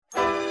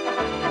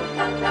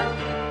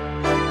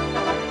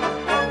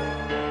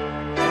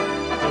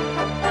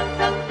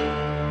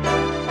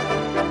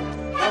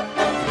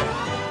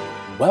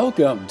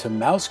Welcome to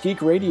Mouse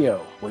Geek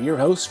Radio, where your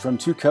hosts from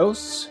two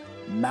coasts,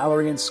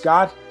 Mallory and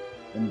Scott,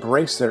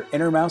 embrace their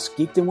inner mouse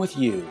geekdom with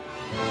you.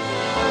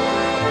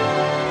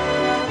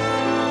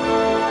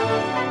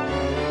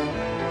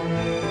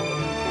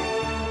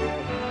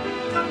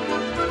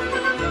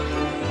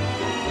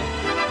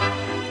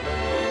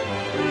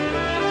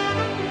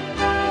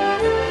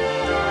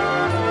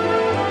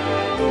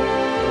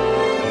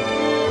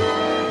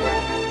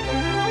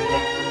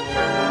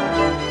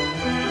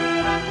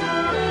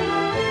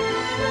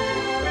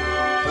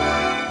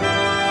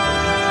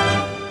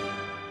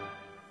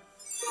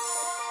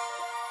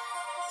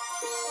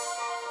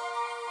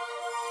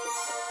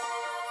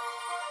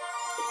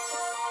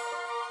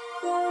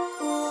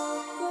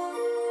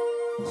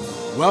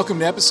 Welcome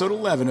to episode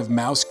 11 of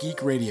Mouse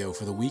Geek Radio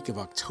for the week of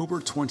October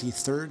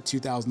 23rd,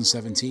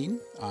 2017.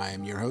 I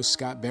am your host,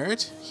 Scott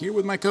Barrett, here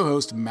with my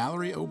co-host,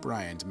 Mallory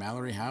O'Brien.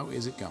 Mallory, how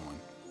is it going?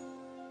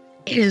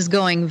 It is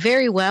going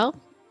very well.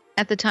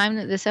 At the time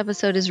that this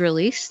episode is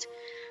released,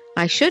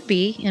 I should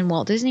be in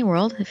Walt Disney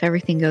World if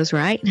everything goes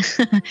right.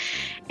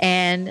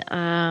 And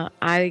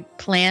I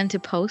plan to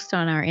post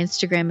on our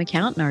Instagram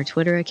account and our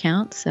Twitter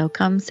account. So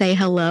come say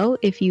hello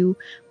if you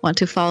want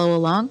to follow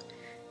along.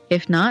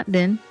 If not,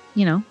 then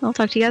I'll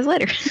talk to you guys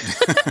later.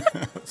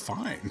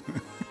 Fine.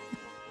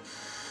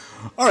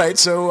 All right,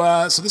 so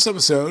this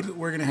episode,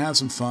 we're going to have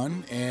some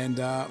fun, and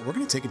we're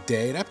going to take a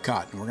day at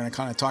Epcot, and we're going to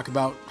kind of talk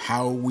about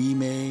how we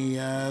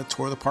may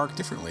tour the park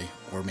differently,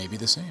 or maybe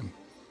the same.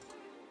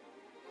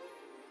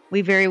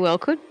 We very well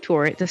could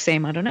tour it the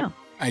same. I don't know.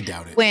 I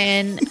doubt it.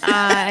 When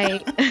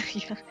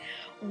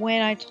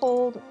I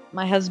told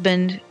my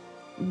husband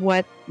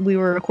what we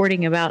were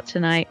recording about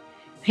tonight,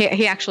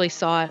 he actually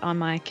saw it on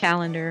my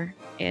calendar.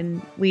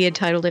 And we had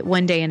titled it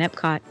One Day in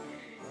Epcot.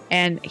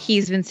 And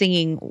he's been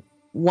singing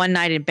One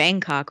Night in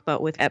Bangkok,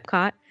 but with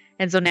Epcot.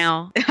 And so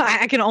now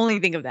I can only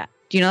think of that.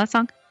 Do you know that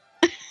song?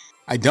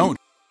 I don't.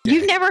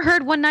 You've never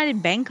heard One Night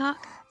in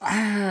Bangkok?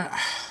 It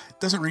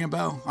doesn't ring a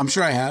bell. I'm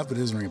sure I have, but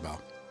it doesn't ring a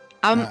bell.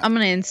 I'm going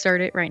to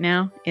insert it right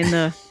now in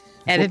the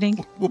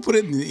editing. We'll put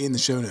it in the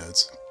show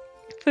notes.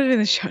 Put it in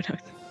the show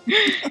notes.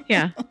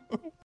 Yeah.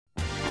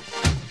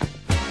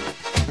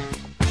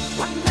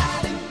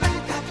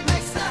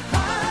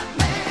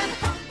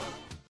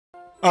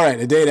 All right,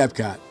 a day at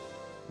Epcot.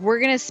 We're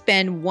going to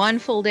spend one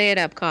full day at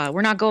Epcot.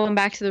 We're not going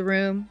back to the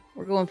room.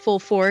 We're going full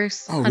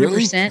force,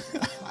 100%.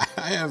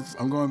 Really?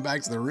 I'm going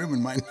back to the room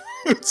in my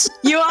notes.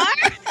 You are?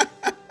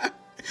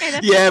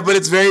 Yeah, but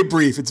it's very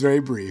brief. It's very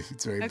brief.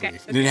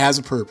 And it has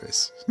a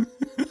purpose.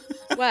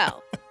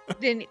 Well,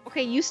 then,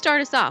 okay, you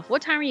start us off.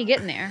 What time are you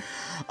getting there?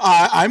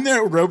 I'm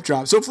there at Rope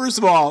Drop. So first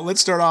of all,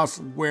 let's start off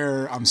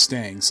where I'm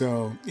staying.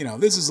 So,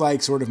 this is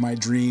like sort of my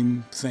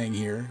dream thing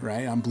here,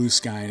 right? I'm blue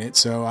skying it.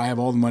 So I have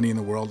all the money in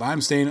the world. I'm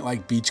staying at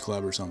like Beach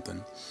Club or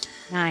something.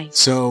 Nice.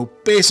 So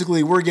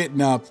basically we're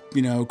getting up,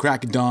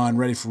 crack of dawn,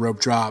 ready for Rope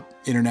Drop,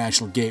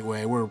 International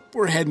Gateway.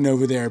 We're heading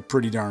over there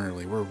pretty darn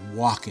early. We're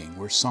walking,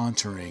 we're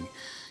sauntering,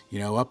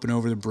 up and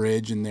over the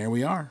bridge, and there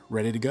we are,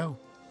 ready to go.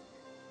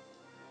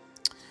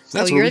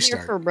 So you're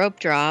there for Rope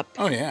Drop.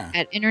 Oh, yeah.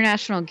 At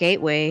International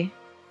Gateway,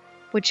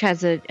 which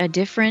has a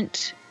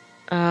different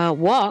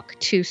walk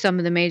to some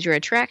of the major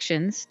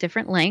attractions,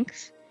 different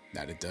lengths.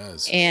 That it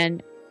does.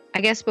 And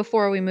I guess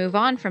before we move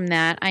on from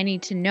that, I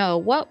need to know,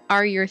 what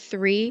are your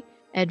 3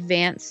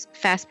 advanced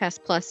FastPass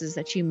Pluses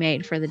that you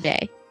made for the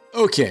day?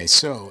 Okay,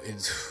 so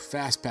it's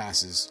Fast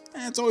Passes.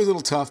 It's always a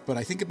little tough, but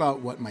I think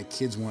about what my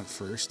kids want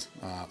first.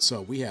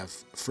 So we have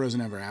Frozen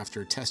Ever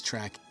After, Test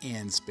Track,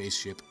 and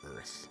Spaceship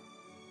Earth.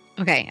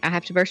 Okay, I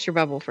have to burst your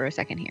bubble for a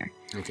second here.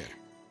 Okay.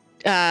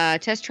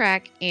 Test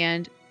Track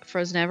and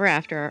Frozen Ever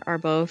After are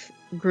both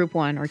Group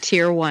 1 or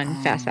Tier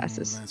 1 Fast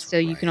Passes. So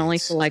you can only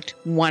select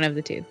one of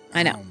the 2.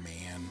 I know. Oh,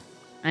 man.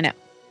 I know.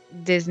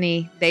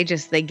 Disney, they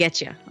get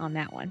you on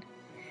that one.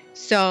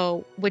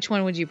 So which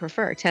one would you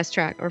prefer, Test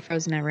Track or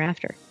Frozen Ever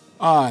After?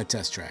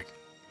 Test Track.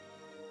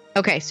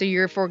 Okay, so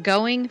you're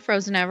foregoing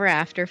Frozen Ever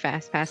After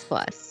FastPass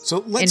Plus.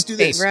 So let's do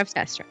this. In favor of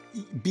Test Track.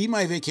 Be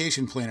my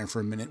vacation planner for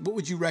a minute. What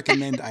would you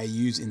recommend I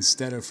use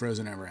instead of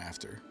Frozen Ever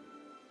After?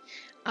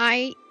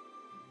 I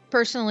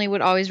personally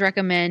would always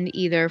recommend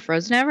either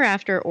Frozen Ever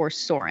After or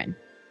Soarin'.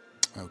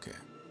 Okay.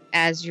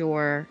 If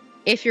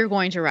you're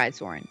going to ride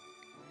Soarin',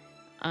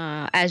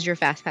 as your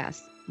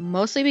FastPass.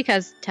 Mostly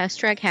because Test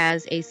Track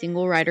has a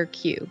single rider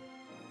queue.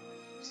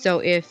 So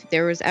if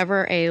there was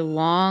ever a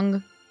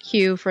long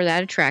queue for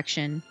that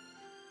attraction,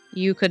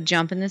 you could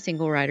jump in the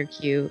single rider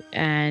queue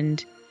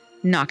and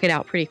knock it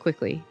out pretty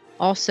quickly.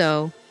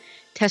 Also,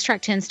 Test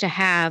Track tends to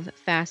have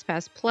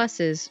FastPass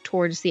Pluses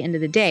towards the end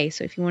of the day.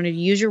 So if you wanted to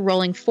use your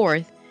rolling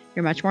fourth,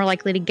 you're much more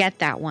likely to get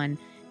that one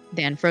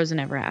than Frozen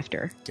Ever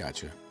After.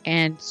 Gotcha.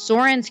 And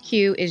Soarin's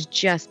queue is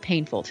just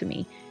painful to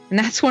me. And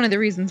that's one of the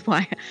reasons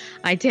why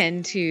I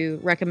tend to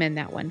recommend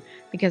that one,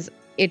 because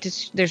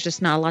there's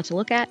just not a lot to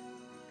look at.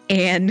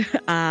 And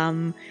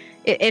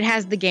it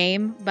has the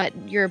game, but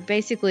you're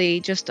basically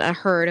just a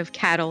herd of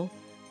cattle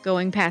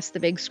going past the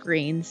big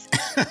screens,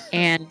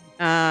 and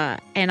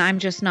I'm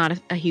just not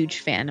a huge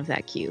fan of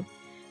that queue.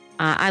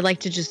 I like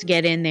to just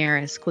get in there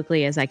as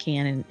quickly as I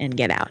can and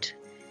get out.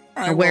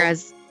 All right,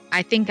 Whereas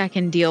I think I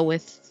can deal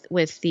with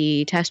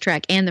the test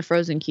track and the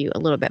frozen queue a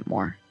little bit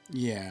more.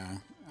 Yeah,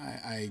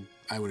 I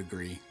would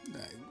agree.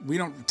 We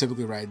don't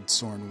typically ride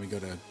Soarin' when we go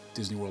to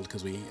Disney World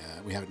because we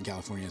have it in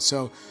California.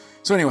 So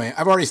anyway,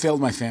 I've already failed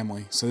my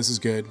family, so this is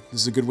good.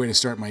 This is a good way to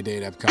start my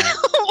day at Epcot.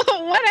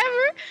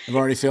 Whatever. I've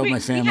already failed my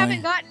family.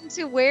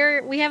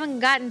 We haven't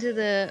gotten to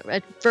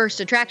the first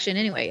attraction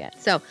anyway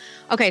yet. So,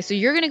 okay, so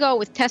you're gonna go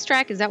with Test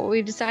Track. Is that what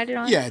we've decided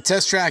on? Yeah,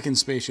 Test Track and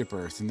Spaceship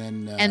Earth, and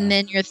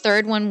then your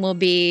third one will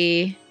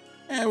be.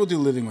 We'll do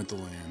Living with the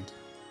Land.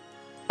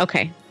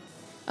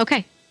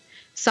 Okay,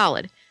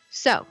 solid.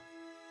 So,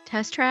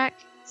 Test Track,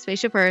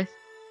 Spaceship Earth,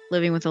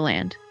 Living with the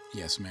Land.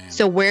 Yes, ma'am.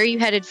 So, where are you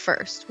headed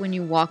first when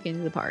you walk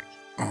into the park?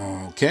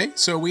 Okay,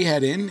 so we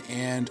head in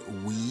and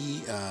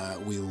we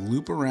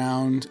loop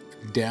around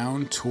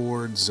down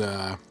towards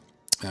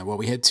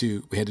we head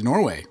to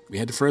Norway. We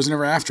head to Frozen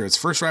Ever After. It's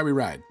the first ride we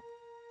ride.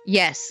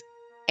 Yes,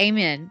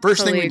 amen.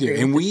 First thing we do,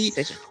 and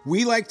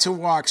we like to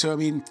walk. So I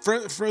mean,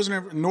 Frozen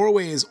Ever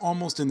Norway is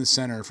almost in the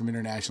center from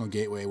International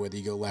Gateway, whether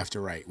you go left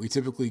or right. We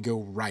typically go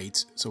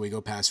right, so we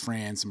go past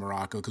France and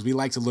Morocco because we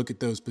like to look at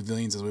those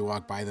pavilions as we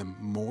walk by them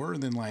more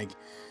than like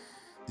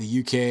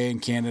the UK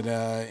and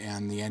Canada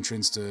and the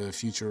entrance to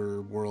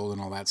Future World and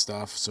all that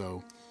stuff.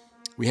 So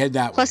we head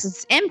that way. Plus,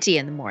 it's empty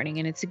in the morning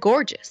and it's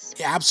gorgeous.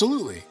 Yeah,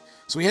 absolutely.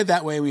 So we head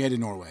that way. We head to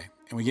Norway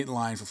and we get in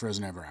line for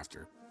Frozen Ever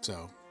After.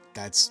 So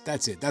that's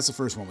it. That's the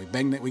first one. We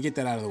bang that. We get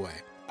that out of the way.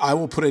 I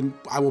will put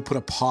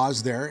a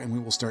pause there and we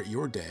will start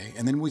your day,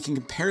 and then we can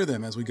compare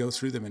them as we go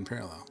through them in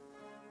parallel.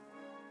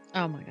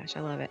 Oh my gosh, I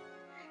love it.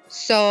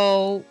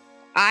 So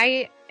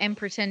I am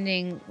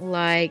pretending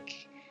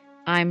like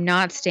I'm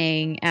not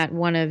staying at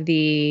one of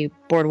the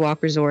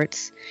boardwalk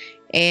resorts,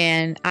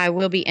 and I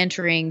will be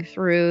entering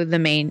through the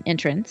main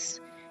entrance,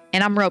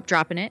 and I'm rope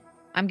dropping it.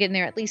 I'm getting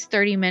there at least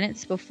 30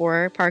 minutes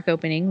before park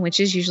opening, which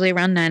is usually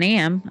around 9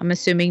 a.m. I'm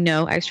assuming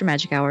no extra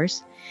magic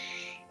hours.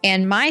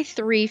 And my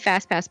 3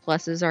 FastPass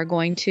Pluses are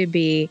going to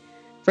be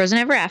Frozen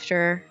Ever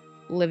After,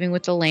 Living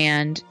with the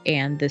Land,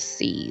 and the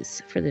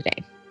Seas for the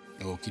day.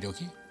 Okie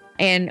dokie.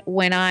 And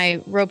when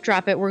I rope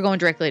drop it, we're going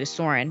directly to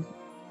Soarin'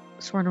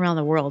 Around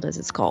the World, as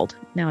it's called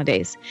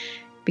nowadays.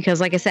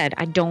 Because like I said,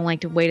 I don't like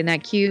to wait in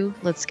that queue.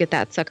 Let's get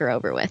that sucker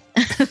over with.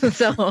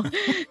 so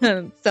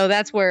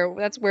that's where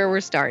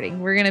we're starting.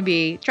 We're going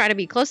to try to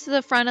be close to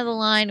the front of the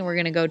line, and we're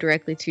going to go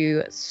directly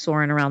to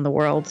Soarin' Around the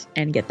World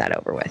and get that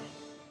over with.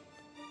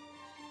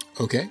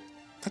 Okay.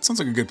 That sounds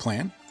like a good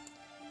plan.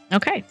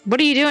 Okay. What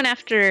are you doing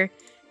after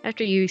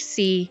you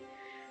see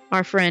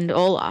our friend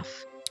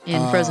Olaf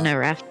in Frozen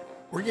Ever After?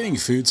 We're getting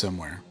food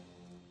somewhere.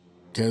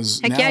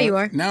 Because you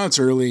are. Now it's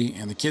early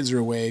and the kids are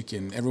awake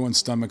and everyone's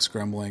stomach's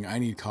grumbling. I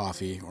need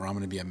coffee or I'm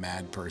going to be a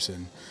mad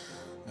person.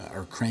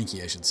 Or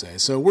cranky, I should say.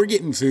 So we're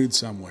getting food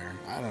somewhere.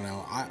 I don't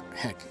know.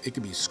 Heck, it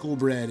could be school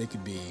bread. It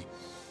could be,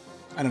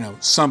 I don't know,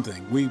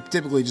 something. We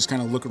typically just kind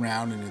of look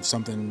around, and if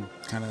something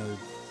kind of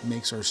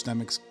makes our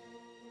stomachs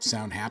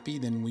sound happy,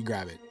 then we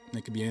grab it. And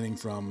it could be anything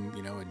from,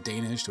 a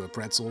Danish to a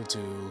pretzel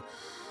to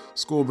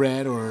school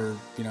bread, or,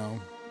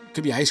 it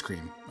could be ice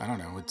cream. I don't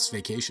know. It's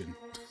vacation.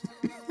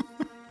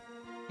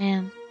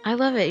 Man, I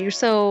love it. You're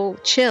so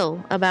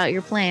chill about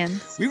your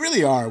plans. We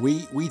really are.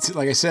 We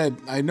like I said,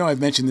 I know I've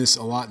mentioned this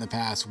a lot in the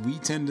past. We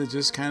tend to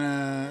just kind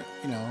of,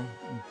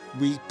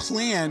 we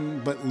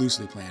plan, but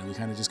loosely plan. We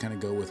just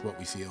go with what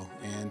we feel.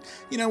 And,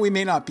 we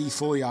may not be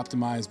fully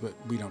optimized, but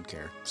we don't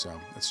care. So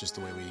that's just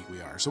the way we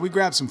are. So we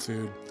grab some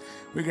food,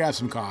 we grab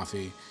some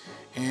coffee,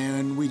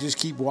 and we just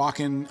keep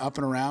walking up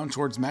and around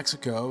towards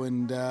Mexico,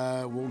 and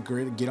we'll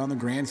get on the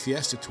Grand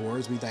Fiesta tour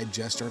as we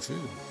digest our food.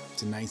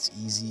 It's a nice,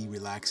 easy,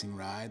 relaxing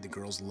ride. The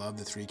girls love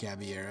the 3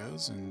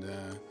 Caballeros, and,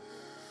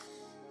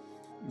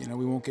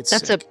 we won't get sick.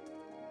 That's a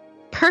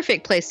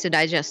perfect place to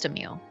digest a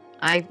meal.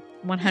 I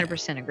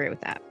 100% agree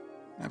with that.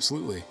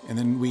 Absolutely. And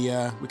then we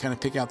kind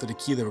of pick out the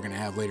tequila we're going to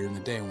have later in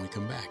the day when we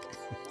come back.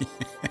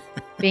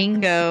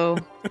 Bingo.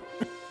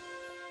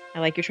 I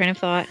like your train of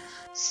thought.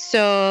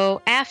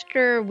 So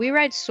after we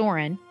ride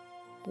Soarin',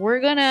 we're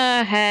going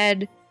to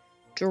head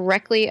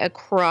directly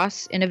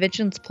across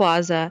Innovations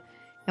Plaza,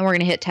 and we're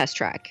going to hit Test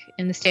Track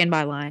in the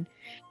standby line.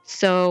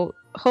 So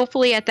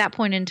hopefully at that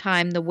point in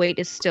time, the wait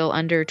is still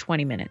under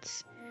 20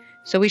 minutes.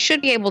 So we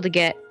should be able to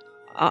get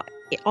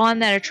on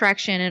that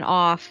attraction and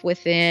off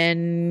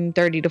within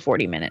 30 to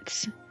 40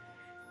 minutes.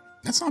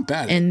 That's not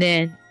bad. And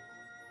then,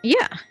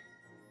 yeah,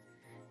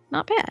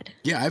 not bad.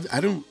 Yeah, I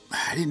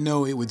didn't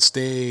know it would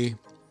stay.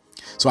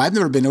 So I've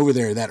never been over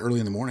there that early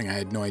in the morning. I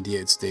had no idea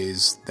it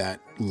stays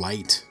that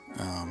light.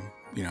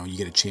 You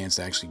get a chance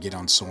to actually get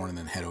on Soarin' and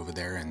then head over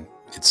there, and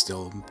it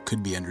still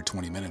could be under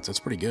 20 minutes. That's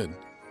pretty good.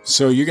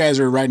 So you guys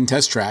are riding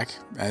Test Track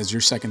as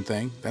your second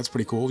thing. That's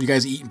pretty cool. You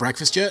guys eating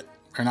breakfast yet?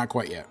 Or not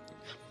quite yet?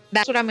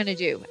 That's what I'm going to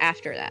do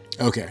after that.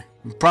 Okay.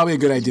 Probably a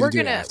good idea to do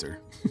it after.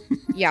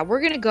 Yeah, we're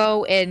going to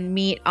go and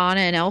meet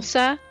Anna and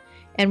Elsa.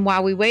 And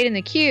while we wait in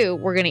the queue,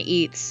 we're going to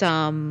eat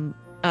some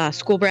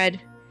school bread,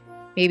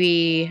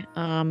 maybe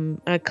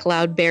a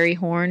cloudberry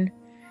horn,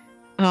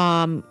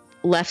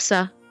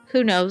 lefse.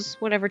 Who knows?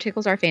 Whatever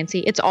tickles our fancy.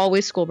 It's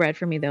always school bread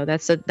for me, though.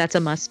 That's a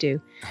must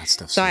do. That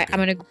stuff's So so I'm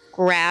going to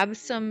grab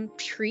some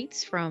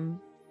treats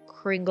from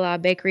Kringla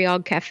Bakery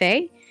Og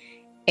Cafe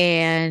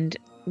and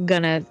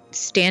going to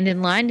stand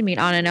in line to meet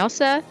Anna and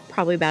Elsa.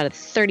 Probably about a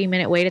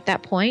 30-minute wait at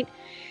that point.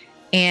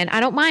 And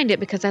I don't mind it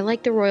because I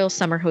like the Royal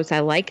Summer Host. I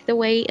like the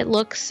way it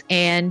looks.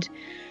 And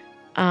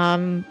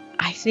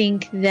I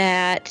think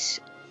that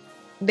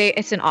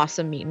it's an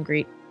awesome meet and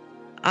greet.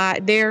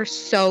 They're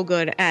so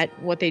good at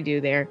what they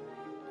do there.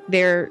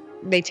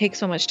 They take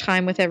so much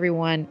time with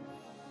everyone.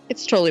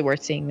 It's totally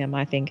worth seeing them,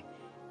 I think.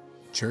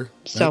 Sure.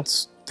 So,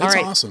 That's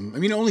right. awesome. I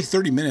mean, only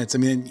 30 minutes. I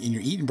mean, and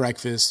you're eating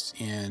breakfast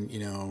and,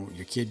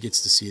 your kid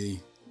gets to see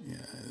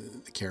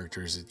the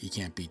characters. You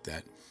can't beat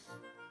that.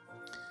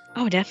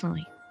 Oh,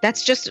 definitely.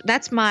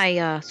 That's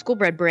my school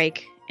bread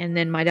break. And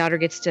then my daughter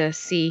gets to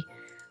see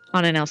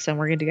Anna and Elsa and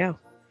we're good to go.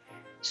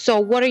 So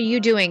what are you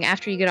doing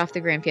after you get off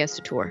the Grand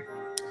Fiesta Tour?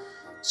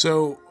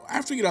 So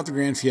after we get off the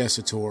Grand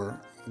Fiesta Tour,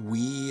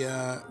 we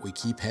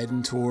keep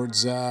heading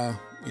towards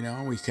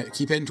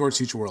keep heading towards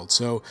Future World.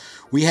 So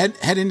we head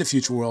into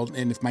Future World,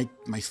 and if my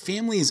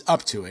family is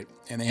up to it,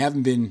 and they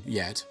haven't been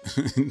yet,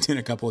 in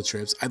a couple of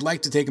trips, I'd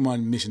like to take them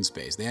on Mission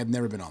Space. They have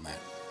never been on that.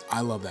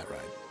 I love that ride.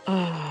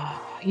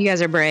 Oh, you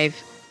guys are brave.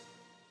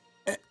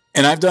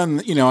 And I've done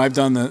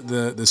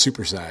the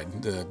super side,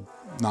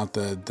 not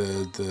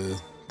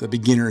the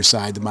beginner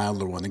side, the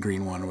milder one, the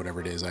green one, or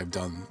whatever it is. I've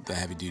done the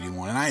heavy duty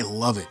one, and I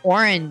love it.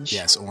 Orange.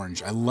 Yes,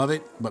 orange. I love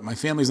it, but my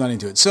family's not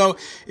into it. So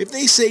if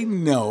they say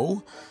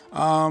no,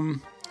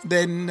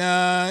 then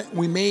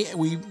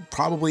we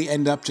probably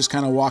end up just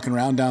kind of walking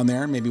around down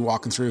there, maybe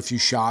walking through a few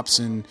shops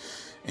and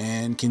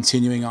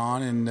continuing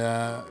on. And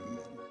I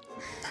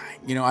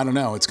don't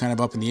know. It's kind of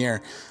up in the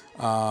air.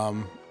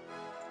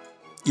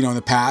 In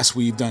the past,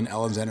 we've done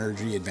Ellen's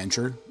Energy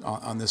Adventure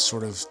on this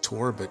sort of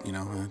tour, but, we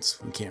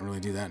can't really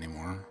do that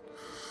anymore.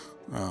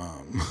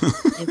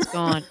 It's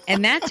gone.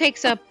 And that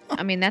takes up,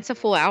 that's a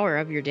full hour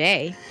of your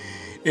day.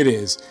 It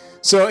is.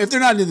 So if they're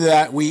not into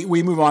that, we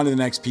move on to the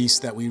next piece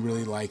that we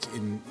really like.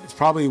 And it's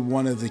probably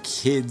one of the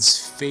kids'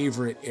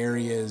 favorite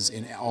areas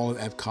in all of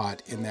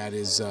Epcot, and that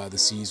is the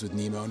Seas with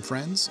Nemo and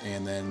Friends,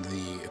 and then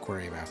the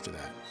aquarium after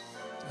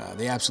that.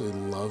 They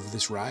absolutely love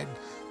this ride.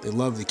 They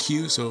love the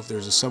queue, so if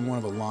there's somewhat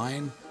of a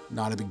line,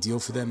 not a big deal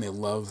for them. They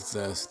love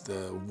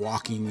the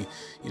walking,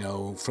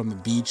 from the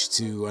beach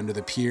to under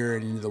the pier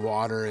and into the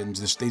water, and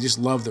they just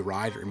love the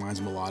ride. It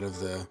reminds them a lot of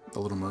the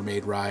Little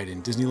Mermaid ride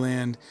in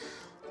Disneyland.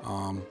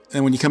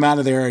 And when you come out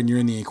of there and you're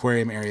in the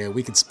aquarium area,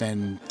 we could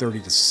spend 30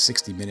 to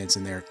 60 minutes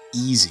in there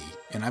easy.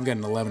 And I've got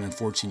an 11 and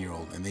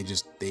 14-year-old, and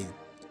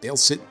they'll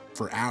sit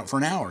for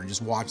an hour and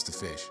just watch the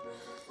fish.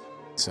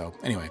 So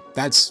anyway,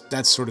 that's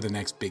sort of the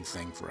next big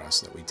thing for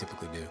us that we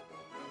typically do.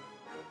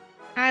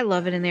 I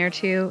love it in there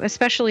too,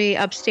 especially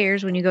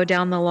upstairs when you go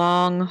down the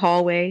long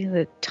hallway,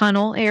 the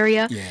tunnel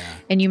area,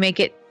 and you make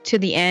it to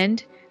the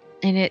end,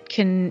 and it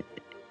can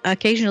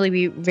occasionally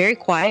be very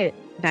quiet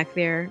back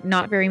there.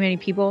 Not very many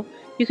people.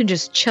 You can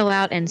just chill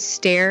out and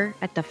stare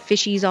at the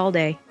fishies all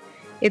day.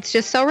 It's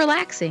just so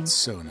relaxing. It's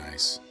so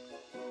nice.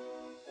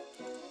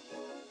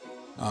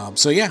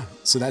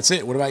 So that's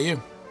it. What about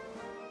you?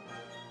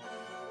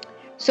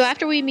 So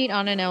after we meet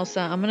Anna and Elsa,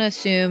 I'm going to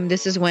assume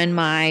this is when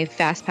my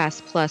Fast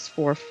Pass Plus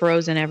for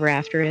Frozen Ever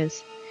After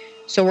is.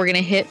 So we're going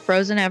to hit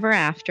Frozen Ever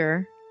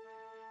After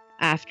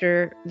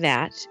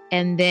that,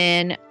 and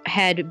then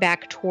head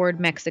back toward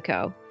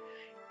Mexico.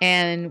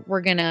 And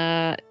we're going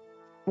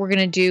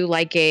to do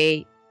like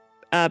a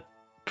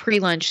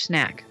pre-lunch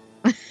snack.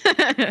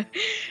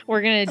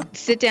 We're going to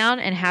sit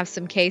down and have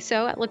some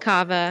queso at La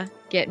Cava,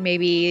 get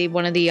maybe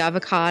one of the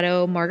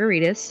avocado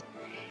margaritas,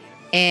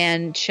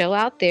 and chill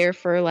out there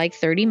for like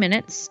 30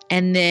 minutes,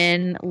 and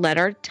then let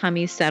our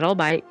tummies settle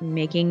by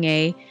making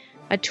a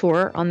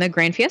tour on the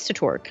Grand Fiesta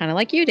Tour, kind of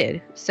like you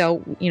did.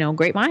 So,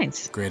 great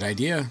minds. Great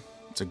idea.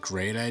 It's a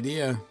great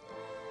idea.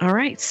 All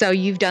right. So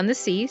you've done the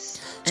Seas.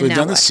 So we've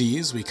done the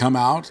Seas. We come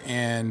out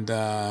and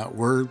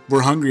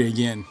we're hungry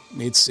again.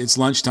 It's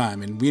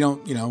lunchtime, and we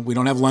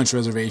don't have lunch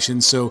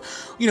reservations. So,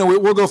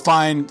 we'll go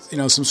find,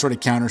 some sort of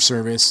counter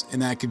service,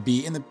 and that could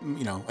be in the,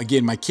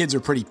 again, my kids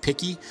are pretty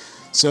picky.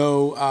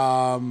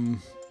 So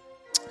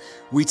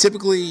we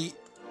typically,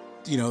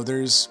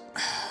 there's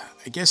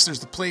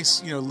the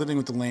place, Living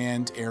with the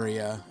Land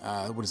area.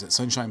 What is it?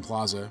 Sunshine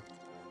Plaza.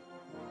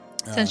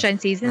 Sunshine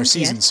Seasons. Or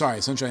Seasons, yes.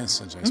 Sorry. Sunshine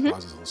Plaza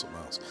is also something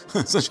else.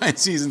 Sunshine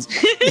Seasons.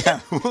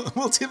 Yeah,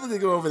 we'll typically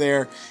go over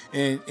there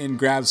and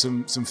grab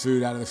some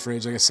food out of the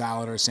fridge, like a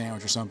salad or a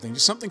sandwich or something.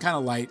 Just something kind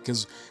of light,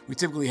 because we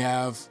typically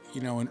have,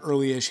 an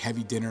early-ish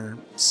heavy dinner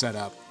set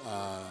up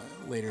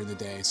later in the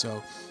day.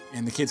 So,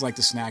 and the kids like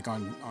to snack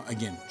on,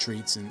 again,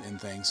 treats and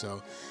things.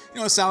 So,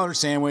 a salad or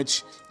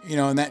sandwich,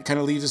 and that kind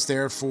of leaves us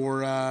there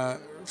for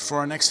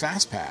our next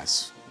Fast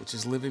Pass, which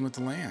is Living with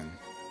the Land.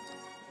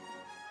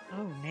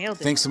 Oh, nailed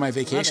it. Thanks to my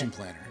vacation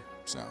planner.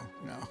 So,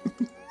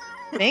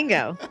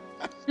 Bingo.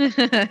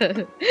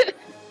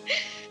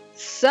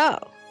 So,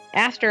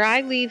 after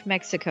I leave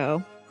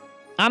Mexico,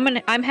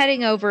 I'm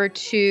heading over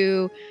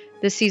to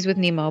the Seas with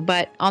Nemo,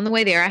 but on the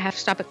way there, I have to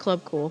stop at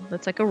Club Cool.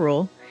 That's like a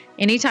rule.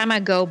 Anytime I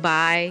go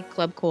by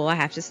Club Cool, I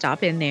have to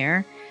stop in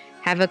there,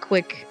 have a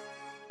quick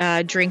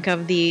drink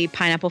of the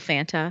pineapple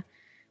Fanta,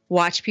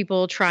 watch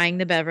people trying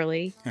the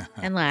Beverly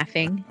and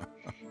laughing.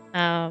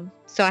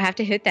 So I have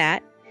to hit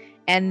that.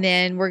 And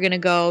then we're going to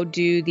go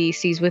do the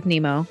Seas with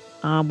Nemo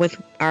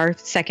with our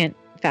second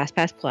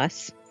FastPass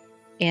Plus.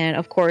 And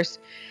of course,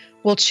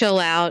 we'll chill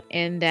out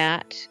in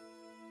that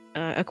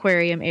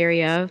aquarium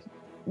area.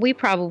 We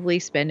probably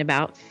spend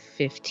about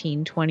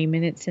 15-20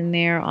 minutes in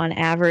there on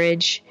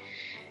average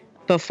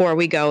before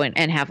we go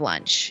and have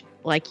lunch,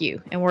 like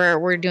you. And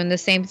we're doing the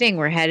same thing.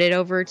 We're headed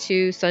over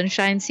to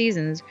Sunshine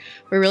Seasons.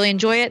 We really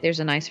enjoy it. There's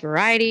a nice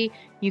variety.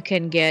 You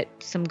can get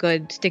some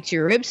good stick to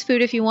your ribs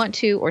food if you want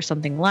to, or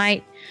something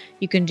light.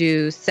 You can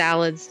do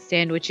salads,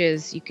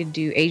 sandwiches. You can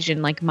do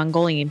Asian, like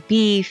Mongolian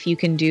beef. You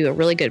can do a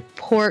really good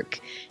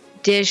pork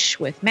dish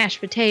with mashed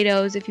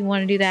potatoes if you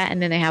want to do that.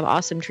 And then they have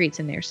awesome treats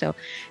in there. So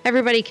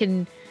everybody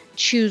can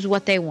choose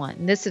what they want.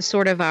 And this is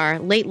sort of our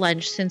late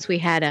lunch since we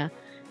had a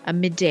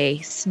midday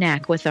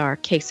snack with our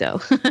queso.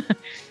 That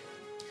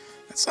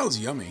sounds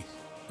yummy.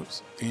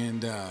 Oops.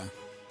 And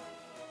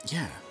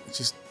yeah, it's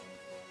just,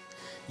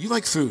 you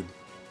like food.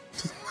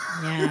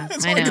 Yeah,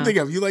 that's all I can think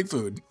of. You like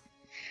food.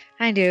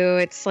 I do.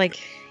 It's like,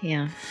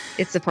 yeah,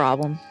 it's a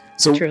problem.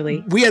 So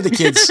truly, we had the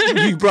kids.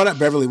 You brought up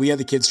Beverly. We had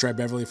the kids try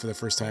Beverly for the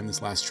first time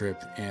this last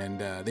trip, and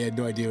they had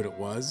no idea what it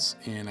was.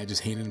 And I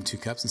just handed them 2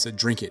 cups and said,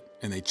 "Drink it."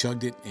 And they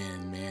chugged it,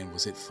 and man,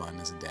 was it fun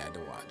as a dad to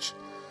watch.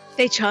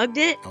 They chugged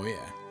it? Oh yeah.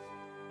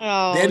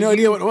 Oh, they had no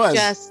idea what it was.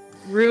 Just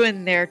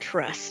ruined their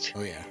trust.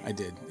 Oh yeah, I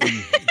did.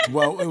 And,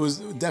 well, it was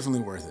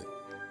definitely worth it.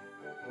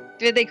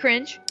 Did they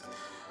cringe?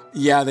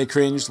 Yeah, they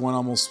cringed. One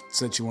almost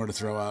said she wanted to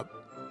throw up.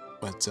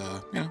 But,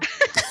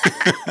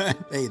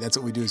 hey, that's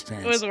what we do as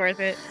parents. It was worth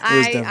it.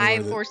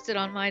 I forced it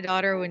on my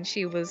daughter when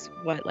she was,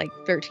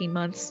 13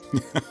 months?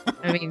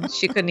 I mean,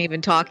 she couldn't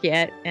even talk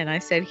yet. And I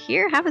said,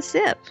 here, have a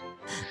sip.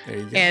 There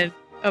you go. And,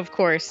 of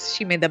course,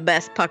 she made the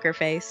best pucker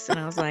face. And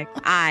I was like,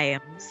 I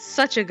am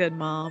such a good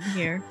mom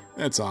here.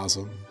 That's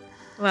awesome.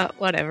 Well,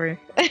 whatever.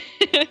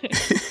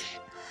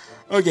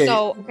 Okay.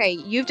 So,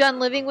 you've done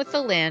Living with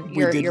the Land.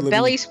 Your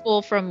belly's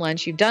full from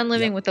lunch. You've done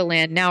Living with the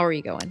Land. Now where are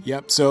you going?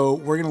 Yep. So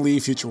we're gonna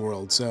leave Future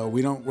World. So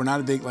we're not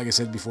a big, like I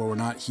said before, we're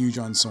not huge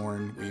on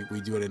Soarin'. We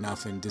do it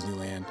enough in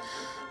Disneyland.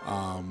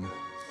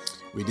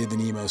 We did the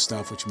Nemo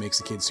stuff, which makes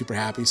the kids super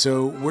happy.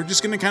 So we're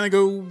just gonna kind of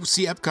go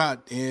see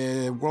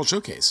Epcot World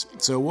Showcase.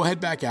 So we'll head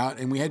back out,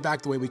 and we head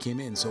back the way we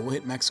came in. So we'll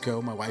hit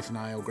Mexico. My wife and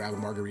I will grab a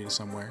margarita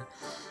somewhere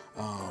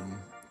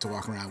to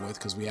walk around with,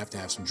 because we have to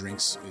have some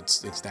drinks.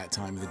 It's that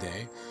time of the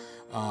day.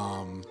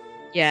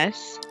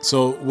 Yes.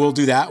 So we'll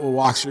do that. We'll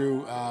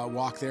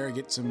walk there,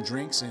 get some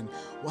drinks, and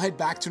we'll head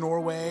back to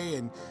Norway.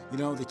 And,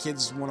 the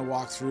kids want to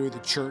walk through the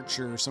church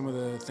or some of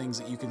the things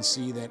that you can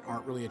see that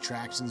aren't really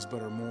attractions,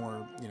 but are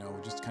more,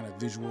 just kind of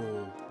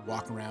visual,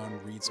 walk around,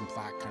 read some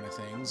plaque kind of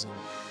things. And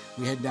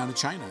we head down to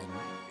China.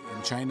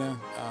 And China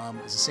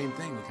is the same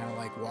thing. We kind of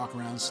like walk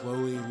around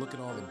slowly, look at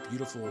all the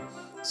beautiful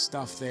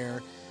stuff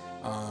there.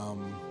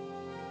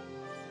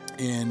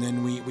 And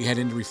then we head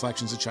into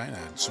Reflections of China.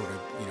 Sort of,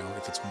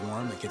 if it's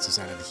warm, it gets us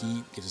out of the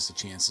heat, gives us a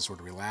chance to sort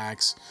of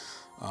relax.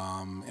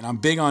 And I'm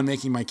big on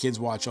making my kids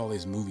watch all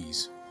these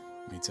movies.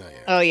 Let me tell you.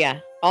 Oh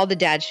yeah, all the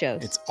dad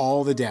shows. It's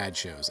all the dad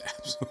shows,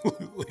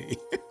 absolutely.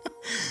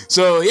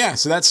 So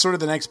that's sort of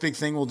the next big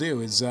thing we'll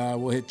do is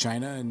we'll hit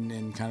China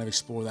and kind of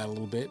explore that a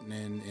little bit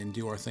and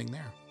do our thing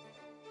there.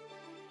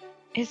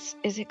 Is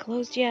it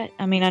closed yet?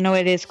 I mean, I know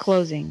it is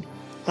closing,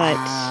 but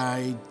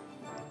I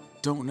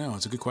don't know.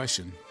 It's a good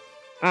question.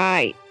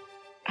 I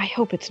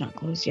hope it's not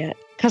closed yet,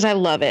 because I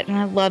love it, and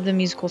I love the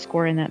musical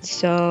score in that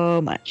so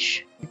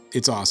much.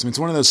 It's awesome. It's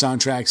one of those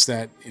soundtracks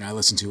that I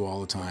listen to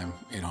all the time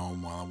at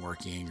home while I'm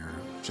working, or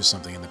just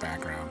something in the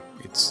background.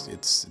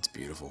 It's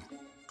beautiful.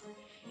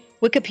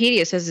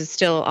 Wikipedia says it's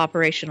still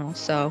operational,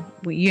 so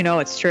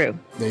it's true.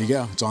 There you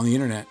go. It's on the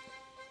internet.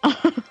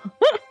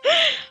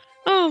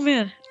 Oh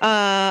man.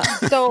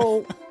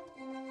 So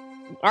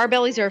our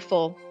bellies are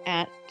full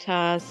at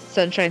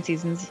Sunshine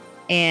Seasons,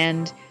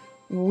 and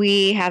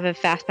we have a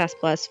FastPass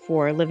Plus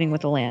for Living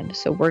with the Land.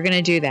 So we're going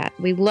to do that.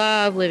 We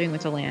love Living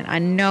with the Land. I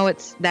know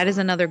that is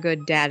another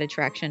good dad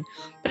attraction,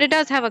 but it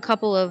does have a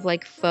couple of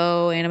faux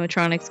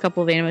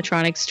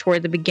animatronics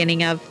toward the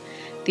beginning of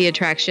the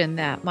attraction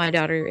that my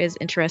daughter is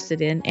interested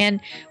in.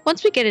 And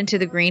once we get into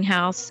the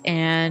greenhouse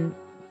and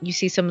you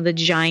see some of the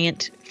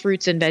giant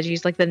fruits and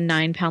veggies, like the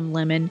 9-pound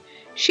lemon,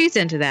 she's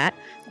into that.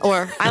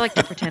 Or I like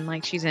to pretend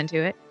like she's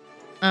into it.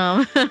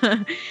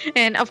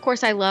 And of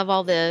course I love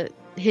all the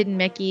hidden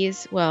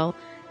Mickeys. Well,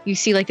 you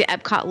see the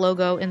Epcot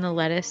logo in the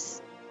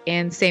lettuce,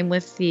 and same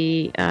with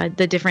the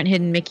different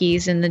hidden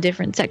Mickeys in the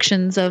different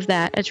sections of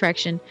that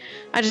attraction.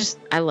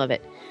 I love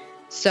it.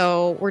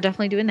 So we're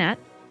definitely doing that.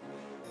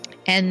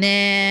 And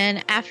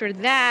then after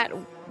that,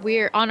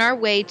 we're on our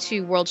way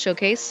to World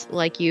Showcase.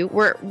 Like you,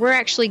 we're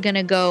actually going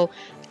to go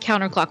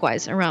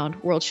counterclockwise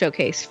around World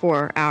Showcase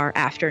for our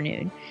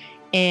afternoon,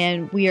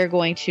 and we are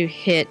going to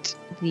hit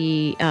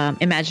the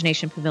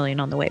Imagination Pavilion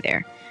on the way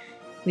there.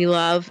 We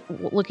love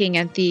looking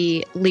at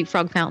the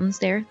leapfrog fountains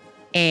there,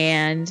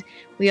 and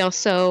we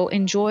also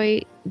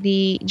enjoy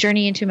the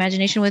Journey into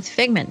Imagination with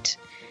Figment.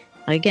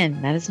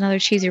 Again, that is another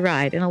cheesy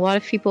ride, and a lot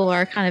of people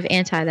are kind of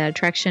anti that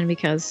attraction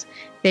because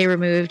they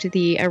removed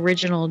the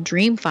original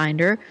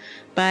Dreamfinder.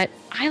 But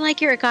I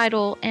like Eric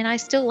Idle, and I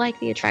still like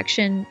the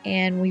attraction,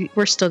 and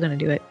we're still going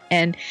to do it.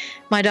 And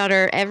my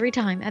daughter, every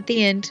time at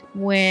the end,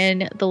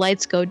 when the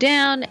lights go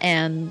down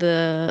and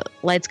the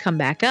lights come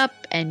back up,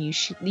 and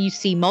you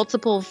see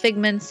multiple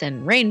figments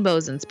and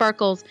rainbows and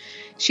sparkles,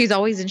 she's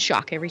always in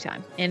shock every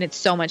time, and it's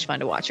so much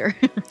fun to watch her.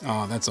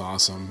 Oh, that's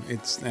awesome!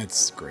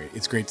 That's great.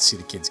 It's great to see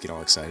the kids get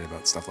all excited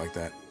about stuff like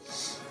that.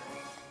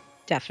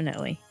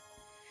 Definitely.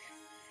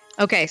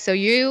 Okay, so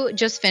you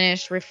just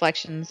finished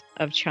Reflections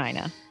of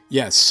China.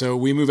 Yes, so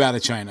we move out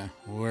of China.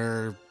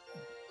 We're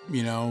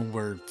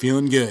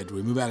feeling good.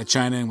 We move out of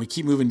China and we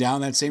keep moving down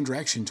that same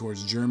direction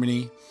towards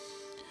Germany.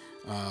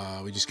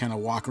 We just kind of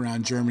walk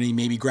around Germany,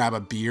 maybe grab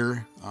a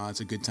beer. It's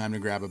a good time to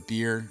grab a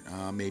beer,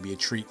 maybe a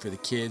treat for the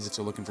kids if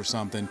they're looking for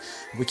something.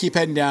 We keep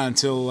heading down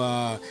until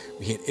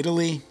we hit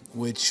Italy,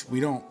 which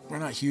we're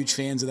not huge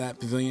fans of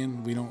that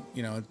pavilion. We don't,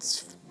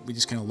 we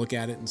just kind of look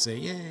at it and say,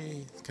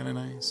 yay, it's kind of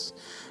nice.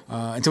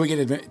 Until we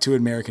get to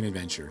American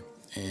Adventure.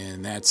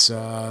 And that's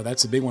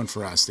a big one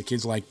for us. The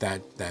kids like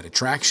that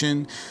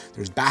attraction.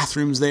 There's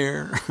bathrooms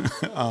there.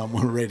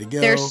 We're ready to go.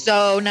 They're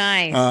so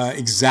nice.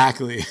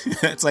 Exactly.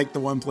 That's like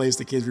the one place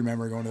the kids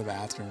remember going to the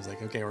bathroom. It's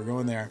like, okay, we're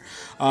going there.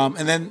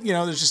 And then,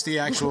 there's just the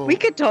actual... We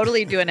could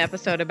totally do an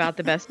episode about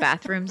the best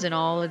bathrooms in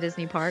all of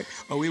Disney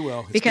parks. Oh, we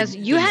will. Because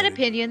you had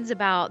opinions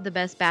about the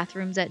best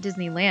bathrooms at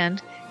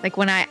Disneyland. Like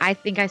when I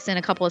think I sent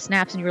a couple of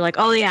snaps and you were like,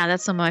 oh yeah,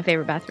 that's some of my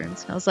favorite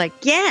bathrooms. And I was like,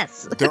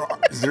 yes.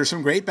 There's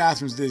some great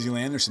bathrooms at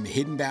Disneyland. There's some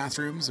hidden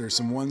bathrooms. There's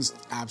some ones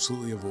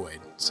absolutely avoid.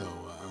 So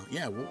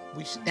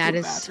we should do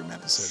a bathroom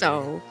episode.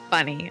 So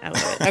funny. I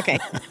love it. Okay.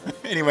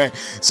 Anyway,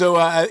 so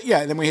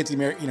then we hit the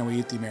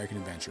American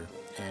Adventure,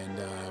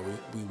 and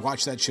we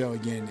watch that show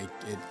again.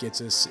 It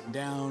gets us sitting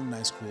down,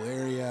 nice cool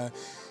area.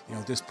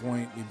 At this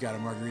point, we've got a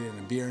margarita and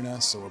a beer in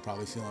us, so we're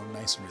probably feeling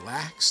nice and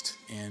relaxed.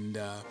 And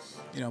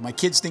my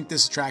kids think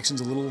this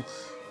attraction's a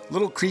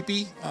little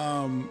creepy.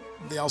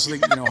 They also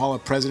think Hall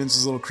of Presidents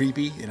is a little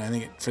creepy, and I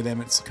think for them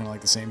it's kind of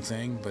like the same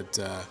thing. But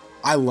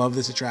I love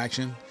this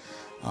attraction.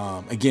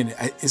 Again,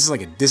 this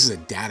is a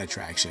dad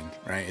attraction,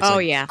 right?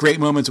 It's great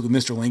moments with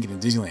Mr. Lincoln in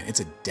Disneyland.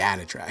 It's a dad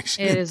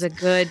attraction. It is a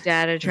good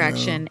dad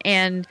attraction.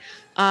 And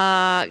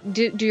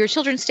do your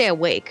children stay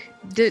awake?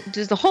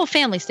 Does the whole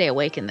family stay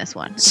awake in this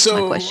one? That's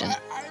my question.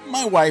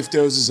 My wife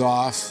dozes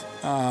off.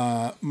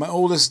 My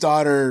oldest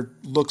daughter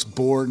looks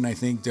bored and I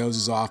think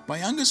dozes off. My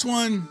youngest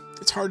one,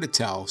 it's hard to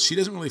tell. She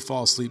doesn't really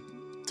fall asleep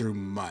through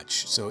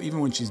much. So even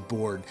when she's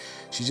bored,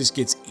 she just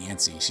gets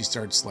antsy. She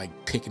starts like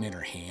picking at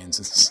her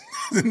hands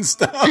and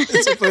stuff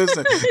as opposed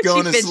to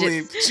going to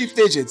sleep. She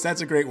fidgets.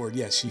 That's a great word.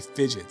 Yes, she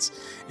fidgets.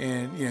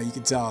 And you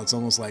can tell it's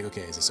almost like,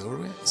 okay, is this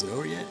over yet? Is it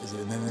over yet?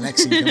 And then the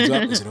next scene comes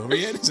up. Is it over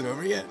yet? Is it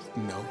over yet?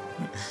 No.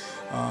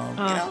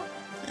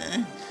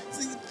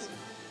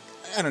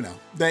 I don't know.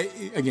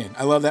 Again,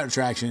 I love that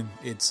attraction.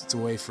 It's a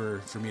way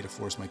for me to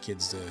force my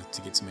kids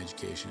to get some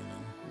education,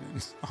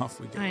 and off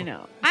we go. I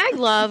know. I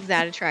love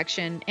that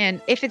attraction.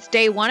 And if it's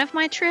day one of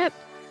my trip,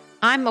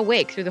 I'm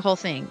awake through the whole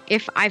thing.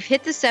 If I've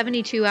hit the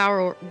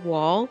 72-hour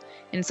wall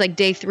and it's like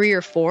day 3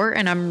 or 4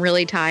 and I'm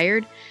really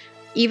tired,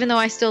 even though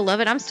I still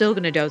love it, I'm still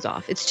going to doze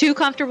off. It's too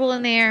comfortable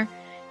in there.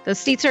 The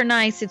seats are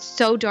nice. It's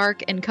so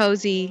dark and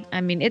cozy.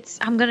 I mean,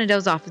 I'm going to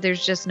doze off.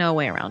 There's just no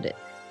way around it.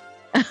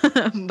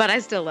 But I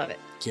still love it.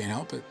 Can't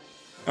help it.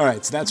 All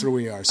right, so that's where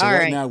we are. So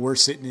right now we're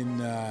sitting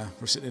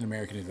in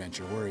American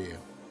Adventure. Where are you?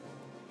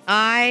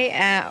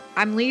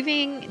 I'm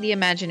leaving the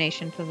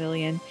Imagination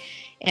Pavilion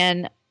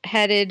and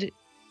headed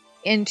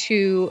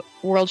into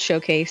World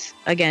Showcase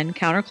again,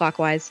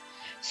 counterclockwise.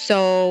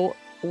 So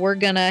we're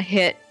gonna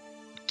hit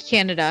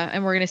Canada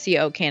and we're gonna see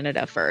O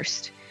Canada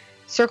first.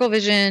 Circle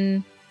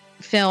Vision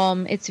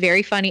film. It's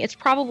very funny. It's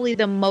probably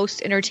the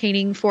most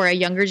entertaining for a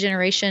younger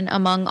generation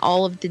among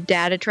all of the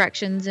dad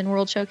attractions in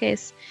World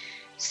Showcase.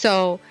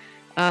 So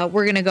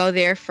we're going to go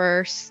there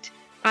first.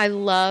 I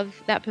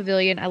love that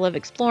pavilion. I love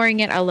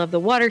exploring it. I love the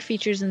water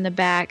features in the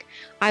back.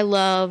 I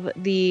love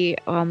the,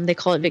 they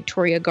call it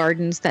Victoria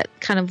Gardens. That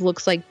kind of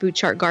looks like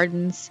Butchart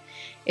Gardens.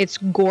 It's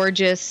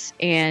gorgeous.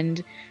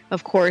 And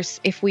of course,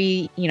 if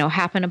we,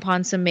 happen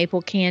upon some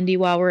maple candy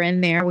while we're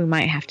in there, we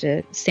might have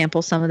to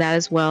sample some of that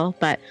as well.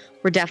 But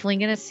we're definitely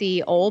going to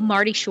see old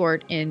Marty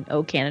Short in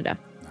O Canada.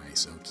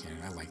 Nice, O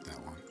Canada. I like that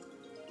one.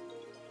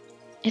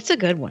 It's a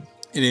good one.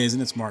 It is,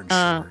 and it's Martin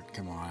Short.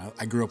 Come on.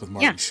 I grew up with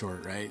Martin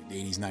Short, right?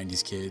 80s,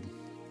 90s kid.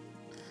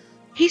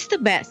 He's the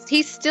best.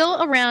 He's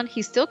still around.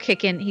 He's still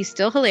kicking. He's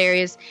still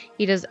hilarious.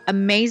 He does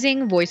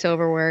amazing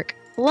voiceover work.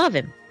 Love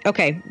him.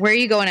 Okay, where are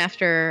you going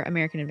after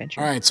American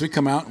Adventure? All right, so we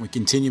come out and we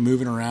continue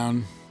moving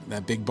around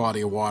that big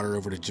body of water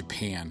over to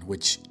Japan,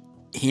 which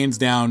hands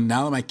down,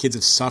 now that my kids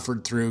have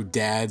suffered through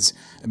Dad's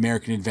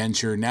American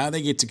Adventure, now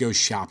they get to go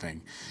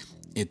shopping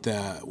at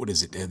the, what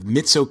is it, the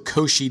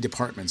Mitsukoshi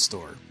department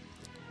store,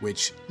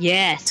 which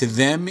yes, to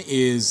them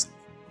is,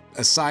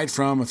 aside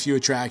from a few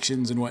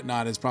attractions and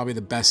whatnot, is probably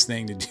the best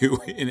thing to do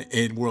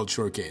in World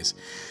Showcase.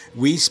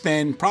 We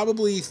spend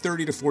probably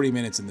 30 to 40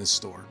 minutes in this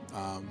store.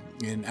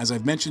 And as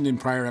I've mentioned in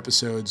prior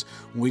episodes,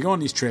 when we go on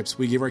these trips,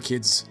 we give our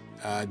kids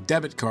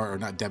debit card, or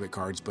not debit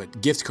cards,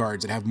 but gift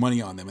cards that have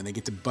money on them, and they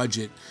get to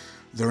budget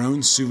their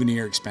own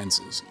souvenir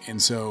expenses.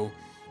 And so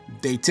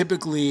they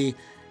typically,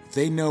 if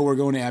they know we're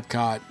going to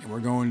Epcot and we're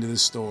going to the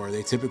store,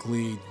 they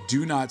typically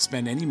do not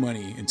spend any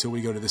money until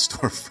we go to the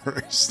store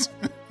first.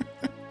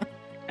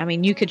 I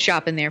mean, you could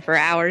shop in there for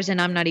hours, and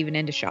I'm not even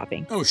into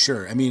shopping. Oh,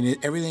 sure. I mean,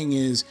 everything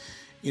is,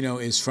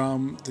 is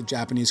from the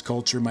Japanese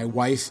culture. My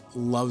wife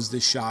loves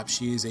this shop.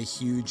 She is a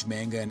huge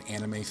manga and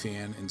anime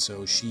fan, and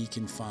so she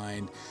can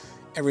find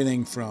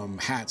everything from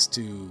hats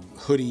to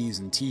hoodies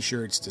and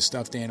t-shirts to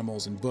stuffed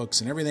animals and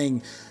books and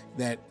everything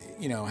that,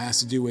 has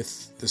to do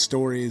with the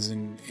stories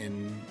and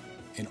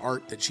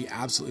art that she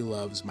absolutely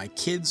loves. My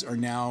kids are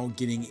now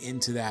getting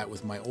into that,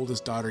 with my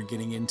oldest daughter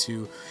getting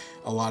into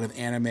a lot of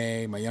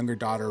anime, my younger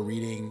daughter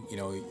reading,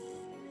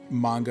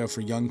 manga for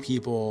young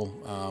people,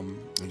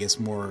 I guess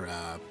more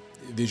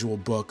visual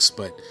books,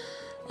 but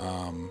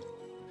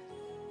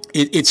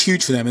it's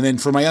huge for them. And then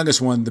for my youngest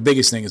one, the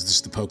biggest thing is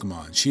just the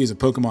Pokemon. She is a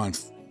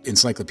Pokemon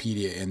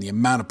encyclopedia, and the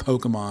amount of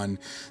Pokemon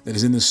that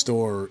is in the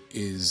store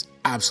is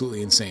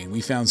absolutely insane.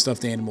 We found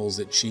stuffed animals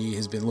that she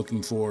has been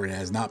looking for and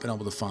has not been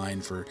able to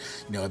find for,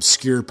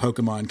 obscure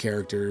Pokemon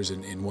characters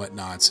and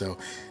whatnot. So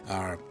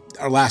our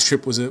last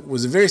trip was a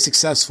very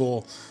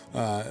successful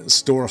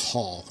store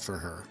haul for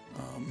her.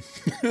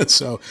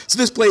 So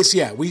this place,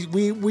 yeah,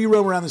 we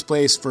roam around this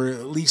place for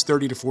at least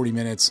 30 to 40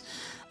 minutes.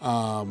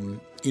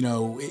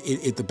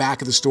 At the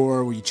back of the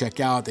store where you check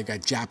out, they've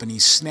got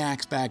Japanese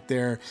snacks back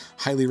there.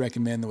 Highly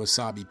recommend the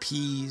wasabi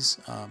peas.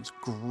 It's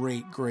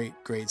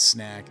great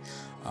snack.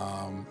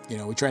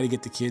 We try to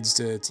get the kids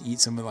to eat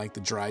some of like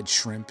the dried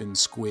shrimp and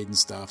squid and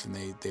stuff, and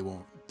they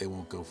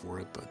won't go for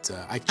it. But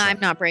I'm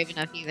not brave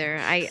enough either.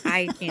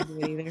 I can't do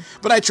it either.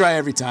 But I try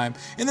every time.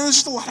 And then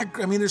there's just a lot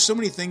of, there's so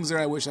many things there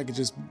I wish I could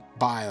just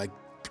buy, like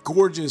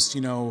gorgeous,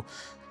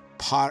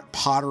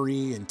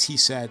 pottery and tea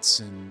sets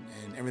and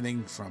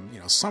everything from,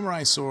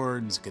 samurai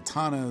swords,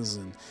 katanas,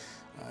 and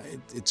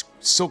it's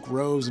silk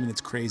robes.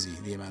 It's crazy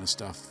the amount of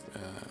stuff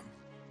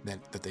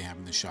that they have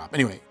in the shop.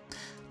 Anyway,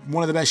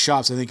 one of the best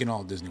shops, I think, in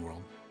all of Disney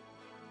World.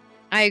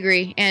 I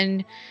agree.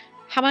 And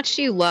how much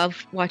do you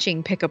love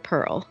watching Pick a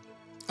Pearl?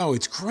 Oh,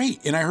 it's great.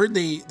 And I heard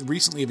they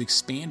recently have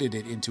expanded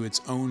it into its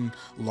own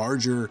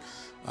larger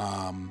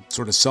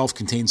sort of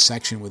self-contained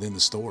section within the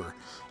store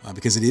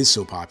because it is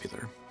so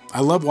popular. I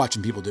love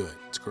watching people do it.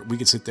 It's great. We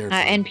could sit there.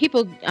 And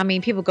people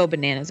go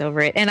bananas over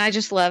it. And I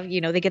just love,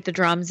 they get the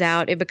drums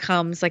out. It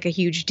becomes like a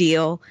huge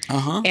deal.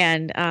 Uh-huh.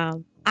 And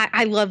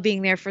I love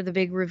being there for the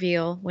big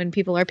reveal when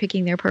people are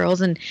picking their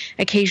pearls. And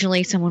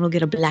occasionally someone will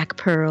get a black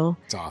pearl.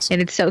 It's awesome.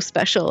 And it's so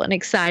special and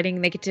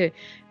exciting. They get to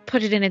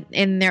put it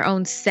in their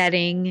own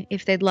setting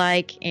if they'd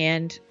like.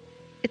 And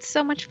it's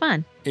so much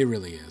fun. It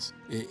really is.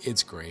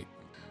 It's great.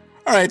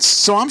 All right.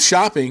 So I'm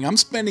shopping. I'm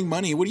spending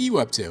money. What are you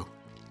up to?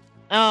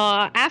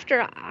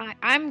 After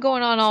I'm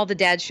going on all the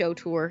dad show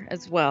tour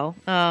as well.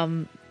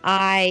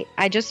 I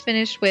just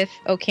finished with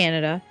O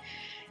Canada.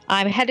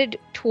 I'm headed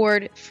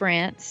toward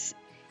France,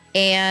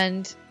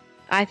 and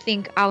I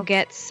think I'll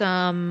get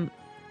some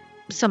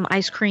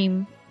ice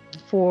cream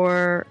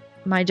for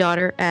my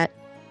daughter at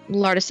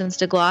L'Artisans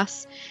de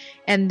Glace,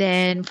 and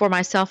then for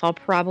myself, I'll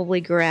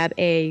probably grab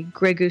a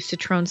Grey Goose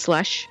Citron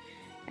slush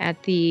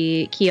at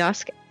the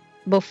kiosk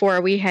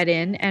before we head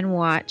in and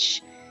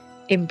watch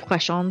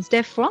Impressions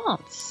de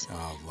France.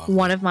 Oh,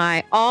 one of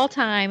my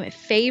all-time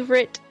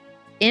favorite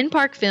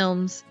in-park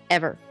films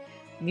ever.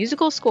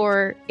 Musical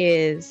score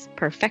is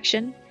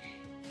perfection,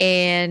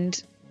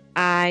 and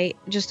I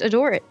just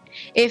adore it.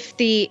 If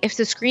the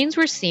screens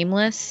were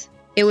seamless,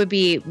 it would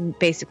be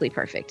basically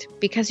perfect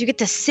because you get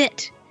to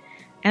sit,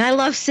 and I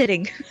love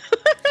sitting.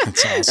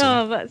 That's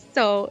awesome.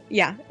 So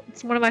yeah,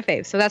 it's one of my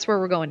faves. So that's where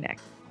we're going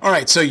next. All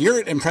right, so you're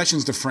at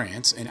Impressions de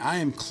France, and I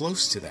am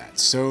close to that.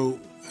 So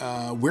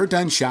we're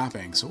done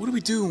shopping. So what do we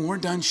do when we're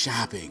done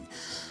shopping?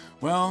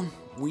 Well,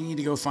 we need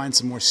to go find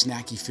some more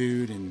snacky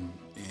food and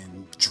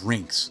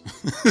drinks.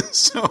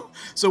 so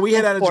we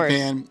head out of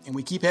Japan, and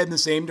we keep heading the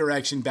same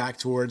direction back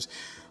towards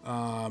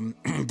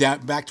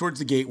back towards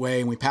the gateway,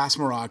 and we pass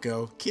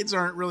Morocco. Kids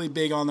aren't really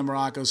big on the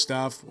Morocco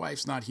stuff.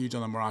 Wife's not huge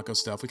on the Morocco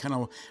stuff. We kind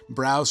of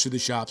browse through the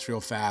shops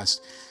real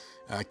fast,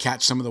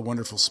 catch some of the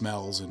wonderful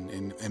smells,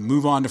 and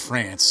move on to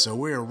France. So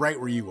we're right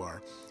where you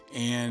are.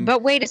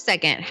 But wait a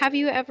second. Have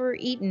you ever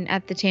eaten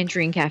at the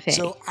Tangerine Cafe?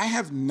 So I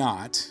have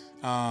not.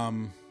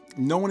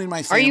 No one in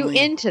my family. Are you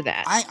into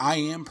that? I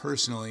am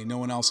personally. No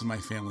one else in my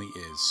family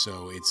is.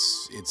 So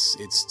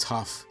it's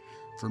tough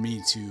for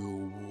me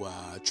to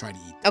try to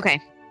eat.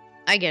 Okay.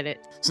 I get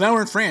it. So now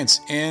we're in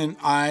France, and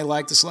I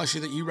like the slushy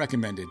that you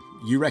recommended.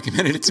 You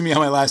recommended it to me on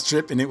my last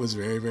trip, and it was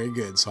very, very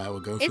good. So I will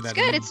go for It's that.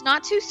 good. It's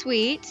not too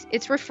sweet.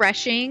 It's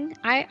refreshing.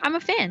 I'm a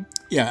fan.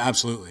 Yeah,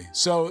 absolutely.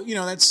 So,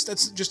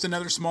 that's just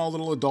another small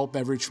little adult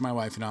beverage for my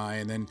wife and I.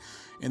 And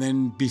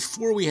then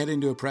before we head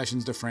into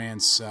Impressions de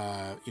France,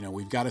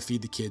 we've got to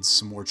feed the kids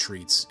some more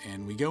treats.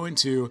 And we go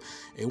into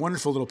a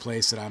wonderful little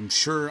place that I'm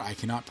sure I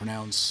cannot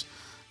pronounce,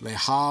 Les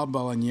Halles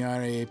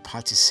Balagnare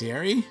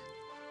Pâtisserie.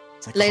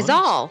 Les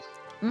Halles.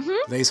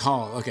 Mm-hmm. Les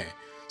Halles. Okay.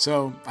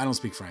 So I don't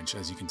speak French,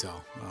 as you can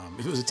tell.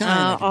 If it was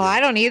Italian, I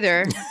don't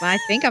either. I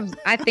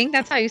think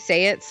that's how you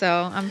say it.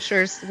 So I'm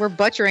sure we're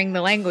butchering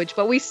the language,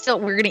 but we're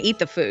going to eat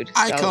the food. So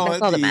I call that's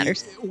it all the that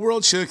matters.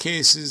 World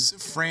Showcases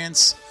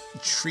France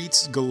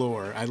Treats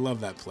Galore. I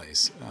love that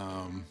place.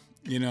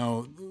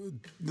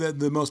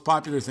 The most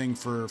popular thing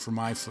for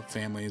my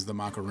family is the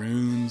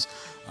macaroons.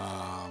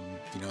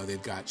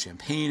 They've got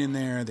champagne in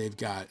there. They've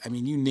got,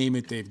 you name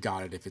it, they've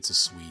got it if it's a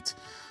sweet.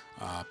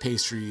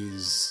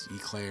 Pastries,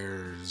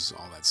 eclairs,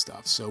 all that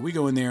stuff. So we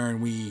go in there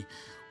and we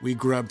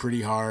grub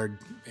pretty hard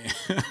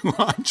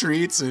on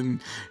treats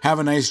and have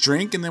a nice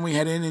drink, and then we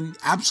head in and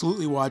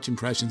absolutely watch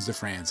Impressions de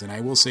France. And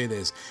I will say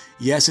this,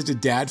 yes, it's a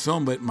dad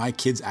film, but my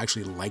kids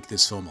actually like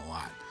this film a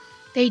lot.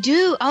 They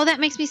do. Oh,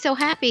 that makes me so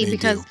happy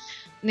because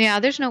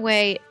there's no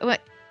way.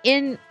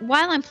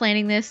 While I'm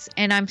planning this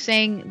and I'm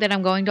saying that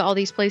I'm going to all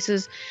these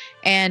places,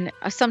 and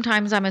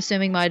sometimes I'm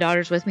assuming my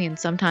daughter's with me and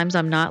sometimes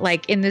I'm not.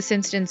 Like in this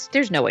instance,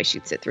 there's no way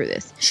she'd sit through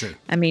this. Sure.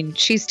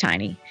 She's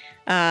tiny.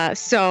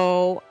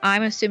 So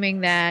I'm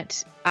assuming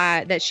that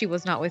she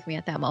was not with me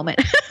at that moment.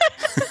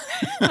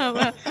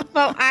 But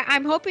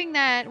I'm hoping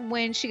that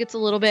when she gets a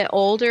little bit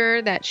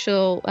older that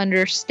she'll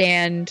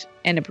understand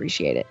and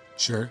appreciate it.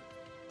 Sure.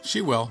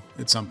 She will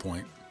at some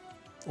point.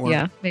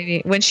 Yeah,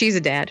 maybe when she's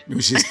a dad. All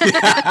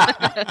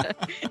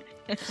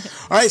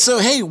right, so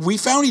hey, we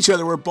found each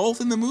other. We're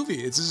both in the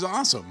movie. This is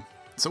awesome.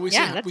 So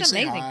that's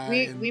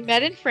amazing. We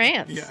met in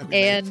France,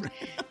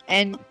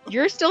 and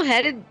you're still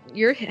headed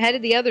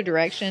the other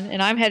direction,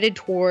 and I'm headed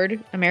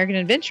toward American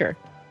Adventure.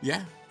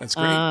 Yeah, that's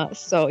great.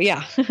 So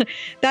yeah,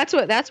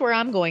 that's where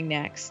I'm going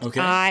next. Okay.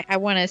 I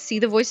want to see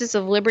the Voices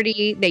of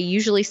Liberty. They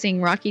usually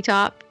sing Rocky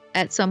Top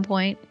at some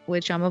point,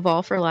 which I'm a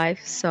Vol for life,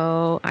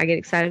 so I get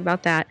excited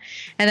about that.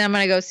 And then I'm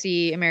going to go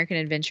see American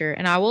Adventure,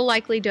 and I will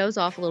likely doze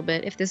off a little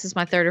bit if this is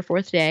my third or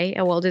fourth day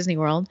at Walt Disney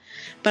World,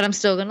 but I'm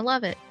still going to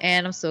love it,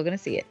 and I'm still going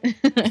to see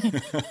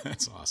it.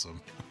 That's awesome.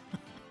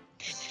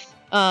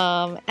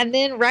 And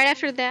then right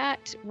after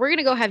that, we're going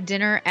to go have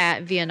dinner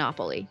at Via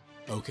Napoli.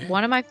 Okay.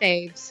 One of my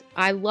faves.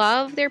 I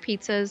love their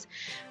pizzas.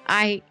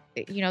 I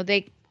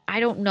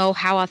don't know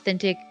how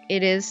authentic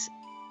it is.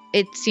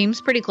 It seems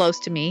pretty close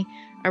to me.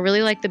 I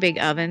really like the big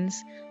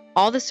ovens.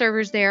 All the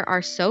servers there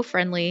are so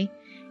friendly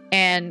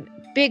and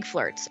big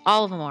flirts.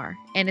 All of them are.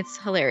 And it's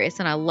hilarious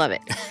and I love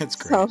it. That's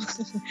great.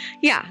 So,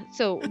 yeah.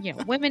 So,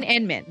 women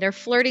and men, they're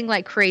flirting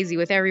like crazy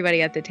with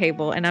everybody at the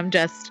table. And I'm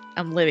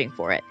living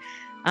for it.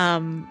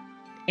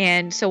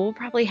 And so we'll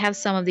probably have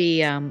some of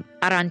the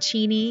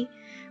arancini.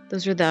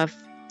 Those are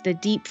the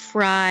deep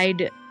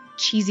fried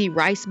cheesy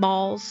rice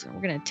balls.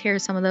 We're going to tear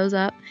some of those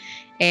up.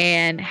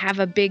 And have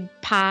a big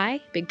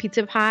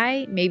pizza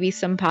pie, maybe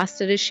some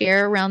pasta to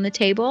share around the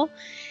table.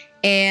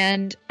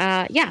 And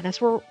that's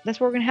where we're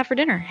going to have for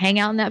dinner. Hang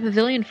out in that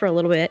pavilion for a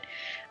little bit.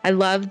 I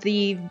love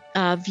the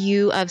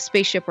view of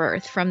Spaceship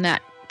Earth from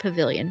that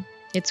pavilion.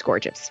 It's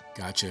gorgeous.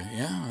 Gotcha.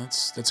 Yeah,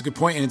 that's a good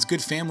point. And it's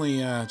good family,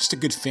 just a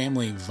good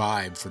family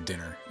vibe for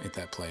dinner at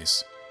that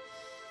place.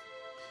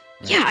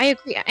 Right? Yeah, I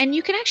agree. And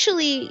you can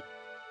actually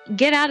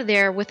get out of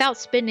there without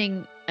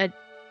spending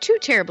too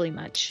terribly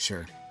much.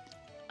 Sure.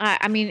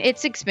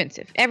 It's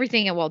expensive.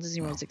 Everything at Walt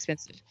Disney World is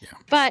expensive. Yeah.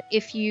 But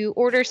if you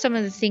order some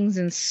of the things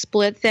and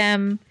split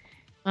them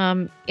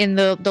in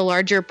the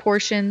larger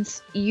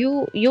portions,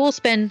 you will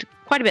spend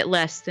quite a bit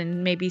less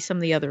than maybe some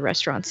of the other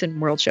restaurants in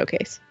World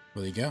Showcase.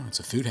 Well, there you go.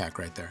 It's a food hack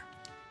right there.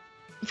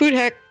 Food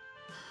hack.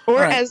 Or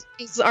right.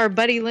 as our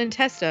buddy Lynn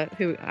Testa,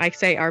 who I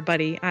say our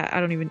buddy, I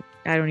don't even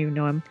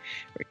know him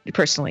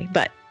personally,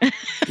 but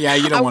yeah,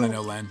 you don't want to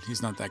know Len.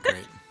 He's not that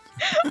great.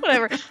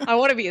 Whatever. I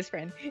want to be his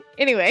friend.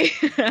 Anyway,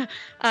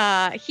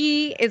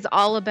 he is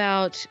all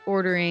about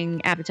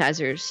ordering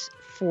appetizers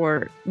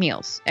for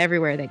meals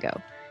everywhere they go.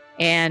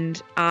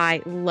 And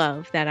I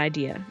love that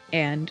idea.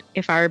 And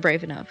if I were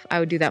brave enough, I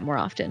would do that more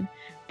often.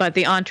 But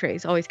the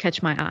entrees always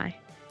catch my eye.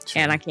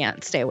 Sure. And I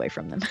can't stay away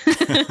from them.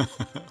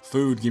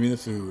 Food. Give me the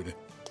food.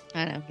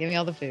 I know. Give me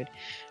all the food.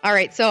 All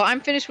right. So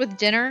I'm finished with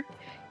dinner.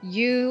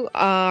 You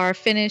are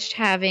finished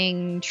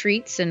having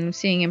treats and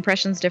seeing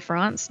Impressions de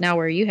France. Now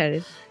where are you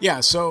headed? Yeah,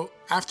 so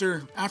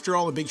after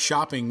all the big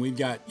shopping, we've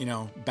got,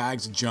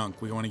 bags of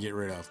junk we want to get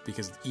rid of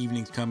because the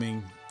evening's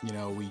coming.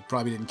 We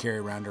probably didn't carry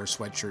around our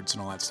sweatshirts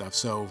and all that stuff.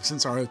 So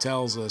since our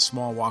hotel's a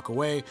small walk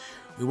away,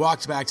 we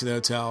walked back to the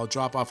hotel,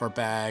 drop off our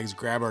bags,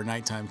 grab our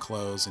nighttime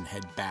clothes, and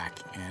head back.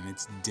 And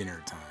it's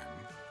dinner time.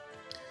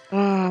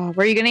 Oh,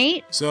 where are you going to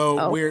eat? So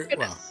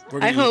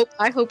I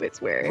hope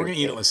it's where? We're going to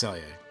eat at Le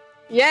Cellier.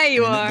 Yeah,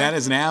 you And are. that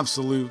is an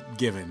absolute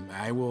given.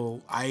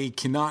 I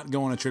cannot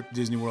go on a trip to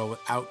Disney World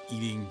without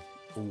eating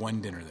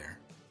one dinner there.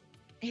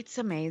 It's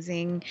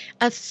amazing.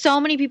 So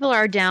many people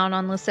are down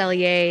on Le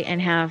Cellier and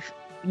have,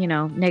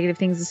 negative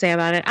things to say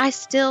about it. I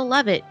still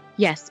love it.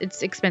 Yes,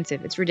 it's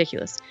expensive. It's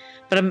ridiculous.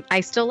 But I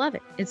still love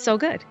it. It's so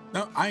good.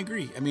 No, I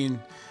agree. I mean,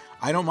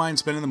 I don't mind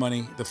spending the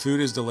money. The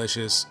food is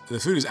delicious. The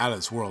food is out of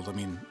this world. I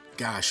mean,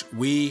 gosh,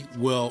 we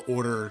will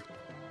order,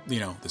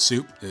 the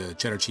soup, the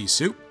cheddar cheese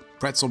soup,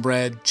 pretzel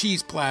bread,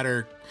 cheese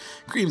platter,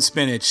 cream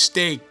spinach,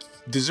 steak,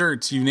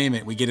 desserts, you name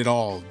it. We get it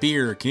all.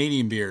 Beer,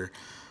 Canadian beer.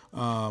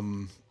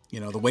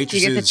 The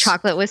waitresses. You get the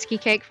chocolate whiskey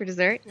cake for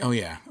dessert? Oh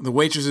yeah, the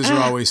waitresses are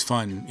always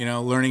fun.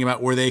 Learning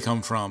about where they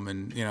come from,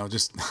 and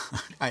just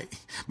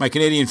my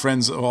Canadian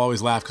friends will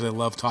always laugh because I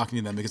love talking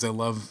to them because I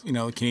love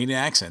Canadian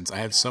accents. I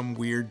have some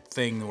weird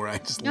thing where I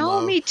just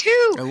love. Me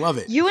too. I love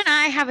it. You and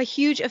I have a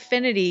huge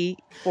affinity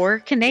for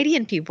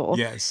Canadian people.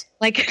 Yes.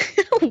 Like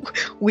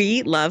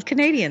we love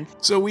Canadians.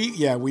 So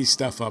we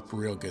stuff up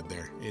real good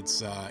there.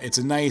 It's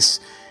a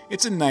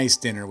nice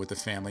dinner with the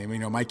family. I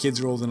mean, my kids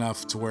are old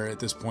enough to where at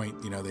this point,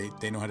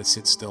 they know how to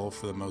sit still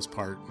for the most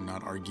part and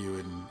not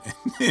argue,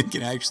 and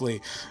can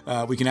actually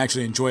we can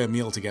actually enjoy a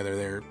meal together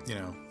there.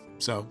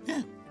 So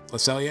yeah, Le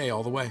Cellier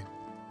all the way.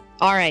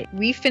 All right,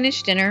 we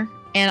finished dinner,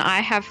 and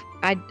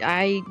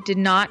I did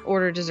not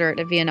order dessert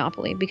at Via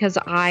Napoli because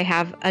I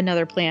have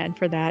another plan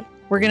for that.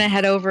 We're gonna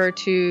head over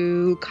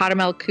to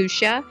Caramel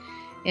Kusha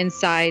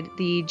inside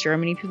the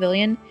Germany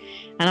Pavilion,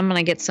 and I'm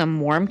gonna get some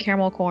warm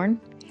caramel corn.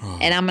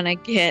 And I'm going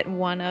to get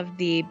one of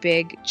the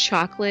big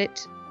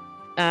chocolate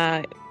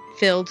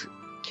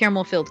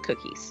caramel filled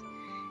cookies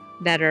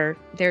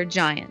they're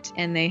giant,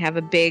 and they have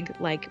a big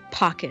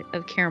pocket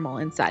of caramel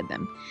inside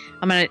them.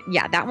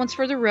 That one's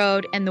for the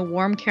road, and the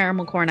warm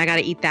caramel corn, I got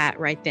to eat that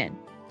right then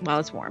while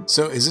it's warm.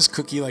 So is this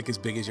cookie as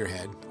big as your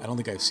head? I don't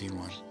think I've seen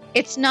one.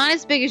 It's not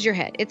as big as your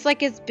head. It's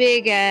as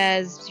big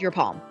as your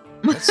palm.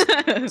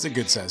 That's a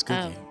good size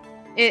cookie.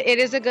 It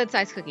is a good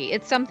size cookie.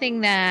 It's something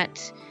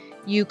that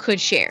you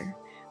could share,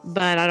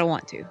 but I don't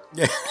want to.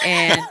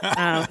 And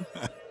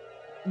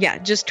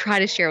just try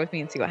to share with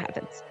me and see what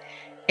happens.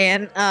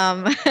 And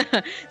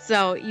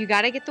so you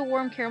got to get the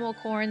warm caramel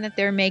corn that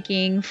they're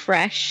making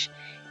fresh,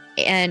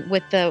 and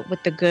with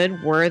the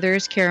good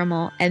Werther's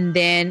caramel, and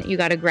then you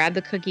got to grab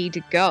the cookie to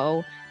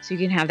go so you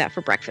can have that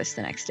for breakfast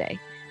the next day.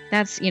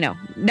 That's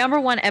number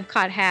one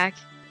Epcot hack.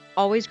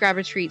 Always grab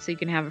a treat so you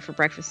can have it for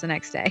breakfast the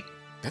next day.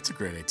 That's a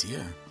great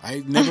idea.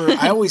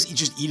 I always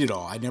just eat it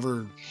all. I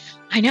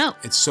know.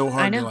 It's so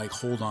hard to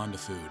hold on to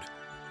food.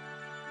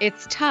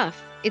 It's tough.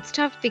 It's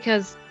tough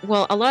because, a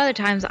lot of the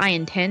times I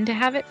intend to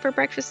have it for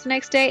breakfast the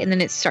next day, and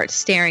then it starts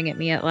staring at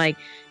me at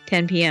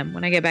 10 p.m.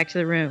 when I get back to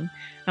the room.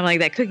 I'm like,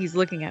 that cookie's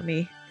looking at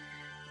me.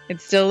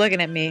 It's still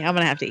looking at me. I'm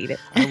going to have to eat it.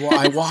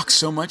 I walk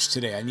so much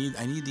today. I need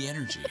the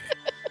energy.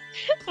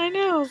 I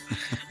know.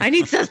 I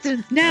need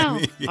sustenance now.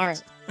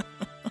 Yes.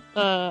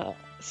 All right.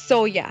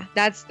 So yeah,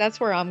 that's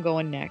where I'm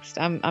going next.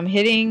 I'm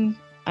hitting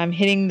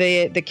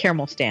the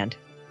caramel stand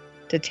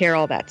to tear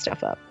all that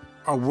stuff up.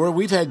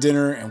 We've had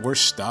dinner and we're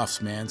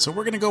stuffed, man. So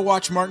we're gonna go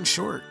watch Martin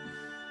Short.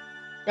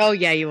 Oh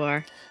yeah, you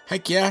are.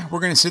 Heck yeah, we're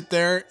gonna sit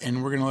there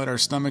and we're gonna let our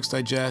stomachs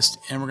digest,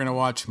 and we're gonna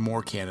watch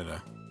more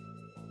Canada.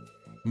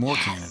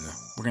 Canada.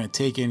 We're gonna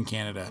take in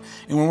Canada,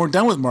 and when we're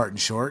done with Martin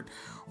Short,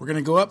 we're going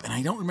to go up, and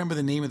I don't remember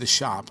the name of the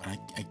shop, and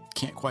I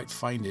can't quite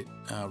find it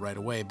right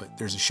away, but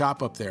there's a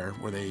shop up there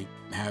where they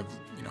have,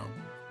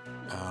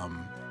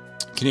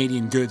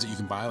 Canadian goods that you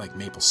can buy, like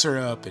maple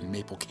syrup and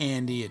maple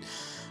candy. And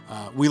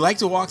we like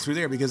to walk through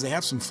there because they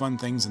have some fun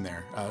things in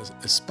there,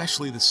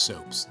 especially the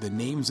soaps. The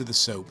names of the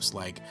soaps,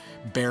 like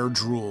Bear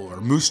Drool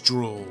or Moose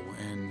Drool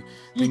and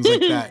things like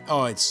that.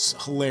 Oh, it's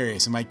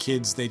hilarious. And my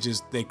kids,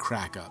 they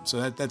crack up.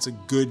 So that's a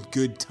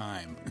good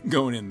time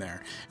going in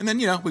there. And then,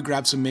 we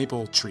grab some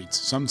maple treats,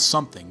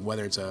 something,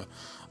 whether it's a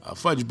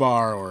fudge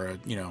bar or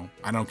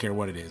I don't care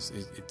what it is.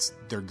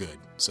 They're good.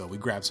 So we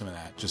grab some of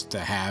that just to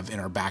have in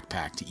our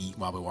backpack to eat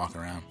while we walk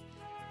around.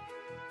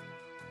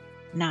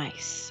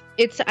 Nice.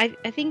 I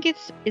think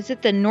is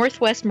it the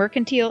Northwest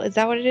Mercantile? Is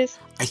that what it is?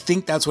 I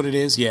think that's what it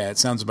is. Yeah, it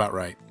sounds about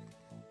right.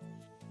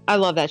 I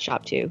love that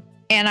shop too.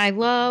 And I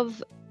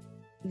love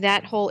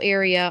that whole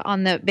area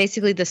on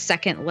basically the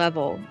second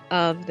level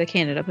of the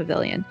Canada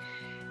Pavilion.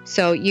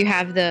 So you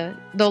have the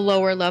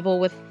lower level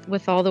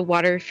with all the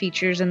water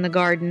features and the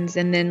gardens.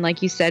 And then,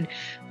 like you said,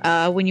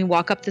 when you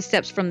walk up the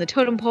steps from the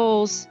totem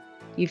poles,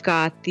 you've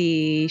got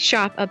the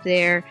shop up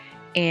there,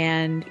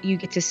 and you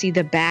get to see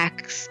the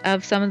backs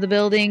of some of the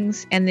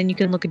buildings. And then you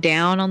can look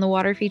down on the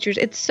water features.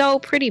 It's so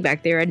pretty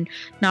back there, and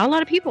not a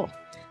lot of people.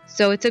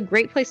 So it's a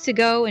great place to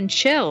go and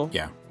chill.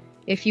 Yeah.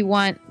 If you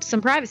want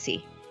some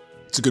privacy.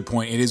 It's a good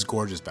point. It is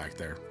gorgeous back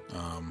there.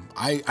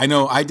 I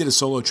know I did a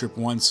solo trip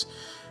once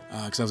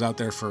because I was out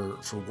there for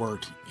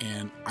work,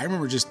 and I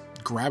remember just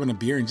grabbing a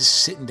beer and just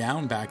sitting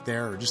down back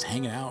there or just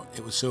hanging out.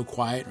 It was so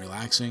quiet and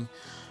relaxing.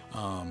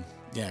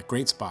 Yeah,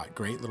 great spot.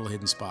 Great little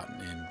hidden spot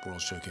in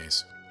World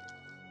Showcase.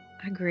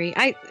 I agree.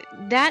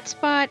 That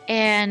spot,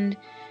 and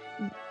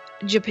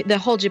the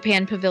whole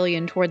Japan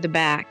Pavilion toward the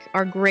back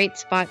are great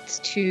spots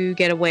to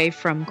get away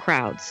from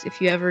crowds.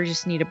 If you ever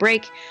just need a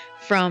break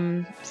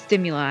from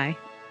stimuli,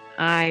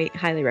 I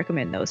highly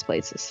recommend those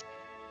places.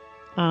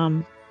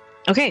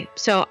 Okay,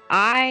 so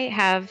I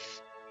have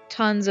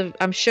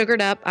I'm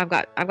sugared up. I've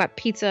got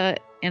pizza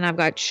and I've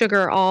got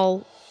sugar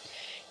all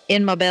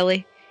in my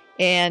belly.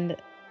 And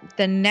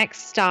the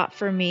next stop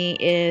for me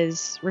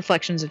is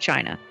Reflections of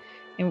China.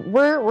 And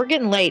we're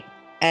getting late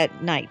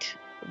at night.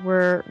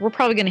 We're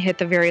probably going to hit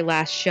the very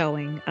last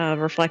showing of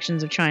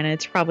Reflections of China.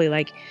 It's probably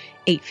like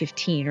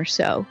 8:15 or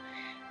so.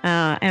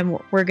 And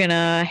we're going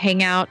to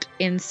hang out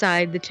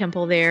inside the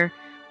temple there,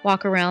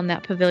 walk around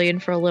that pavilion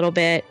for a little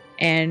bit,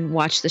 and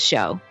watch the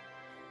show.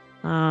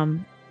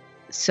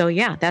 So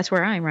yeah, that's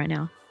where I am right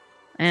now.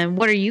 And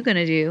what are you going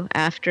to do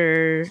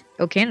after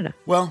O Canada?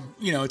 Well,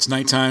 it's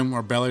nighttime.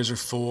 Our bellies are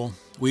full.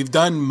 We've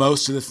done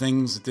most of the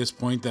things at this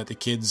point that the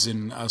kids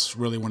and us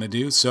really want to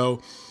do.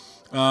 So,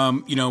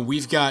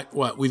 we've got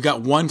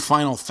one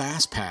final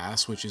fast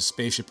pass, which is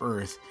Spaceship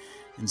Earth.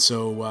 And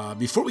so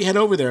before we head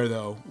over there,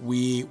 though,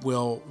 we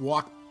will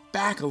walk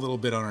back a little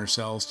bit on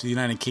ourselves to the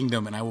United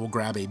Kingdom, and I will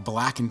grab a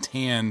black and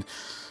tan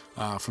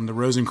from the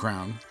Rose and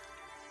Crown.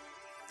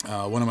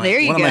 One of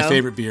my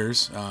favorite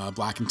beers,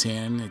 black and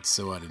tan. It's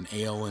an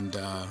ale and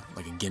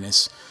like a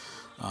Guinness,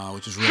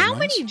 which is really nice. How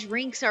many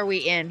drinks are we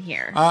in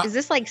here? Is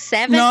this like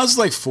 7? No, it's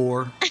like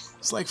 4.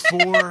 It's like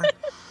 4.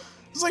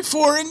 It's like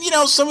 4,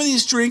 and some of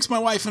these drinks my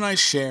wife and I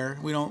share.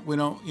 We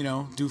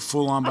don't do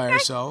full on by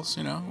ourselves.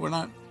 We're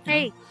not.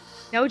 Hey,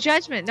 no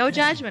judgment, no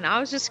judgment. I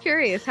was just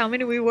curious how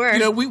many we were. I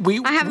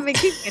haven't been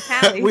keeping a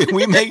tally.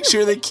 we make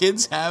sure the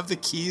kids have the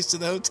keys to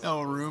the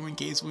hotel room in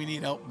case we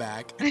need help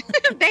back.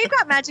 They've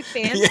got magic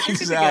bands.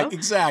 Yeah,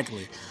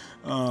 exactly.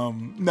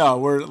 No,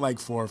 we're like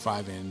 4 or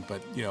 5 in,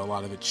 but a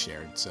lot of it's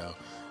shared. So.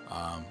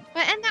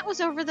 And that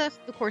was over the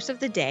course of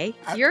the day.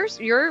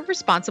 You're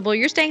responsible.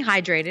 You're staying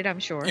hydrated, I'm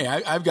sure. Yeah,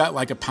 I've got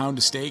like a pound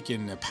of steak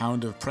and a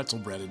pound of pretzel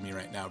bread in me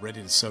right now,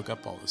 ready to soak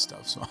up all this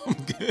stuff. So I'm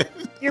good.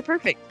 You're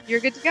perfect. You're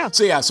good to go.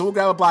 So we'll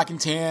grab a black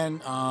and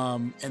tan,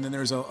 and then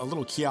there's a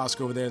little kiosk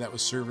over there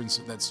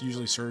that's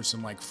usually serves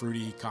some like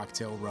fruity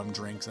cocktail rum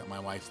drinks that my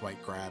wife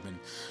might grab, and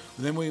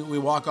then we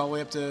walk all the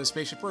way up to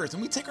Spaceship Earth,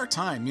 and we take our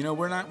time. We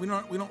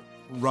don't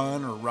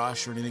run or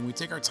rush or anything. We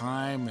take our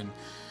time and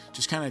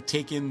just kind of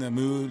take in the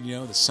mood.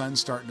 The sun's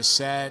starting to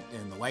set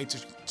and the lights are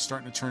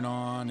starting to turn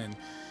on, and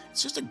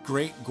it's just a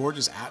great,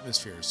 gorgeous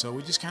atmosphere. So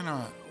we just kind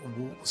of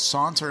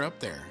saunter up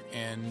there,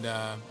 and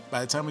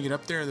by the time we get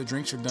up there, the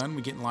drinks are done.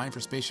 We get in line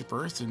for Spaceship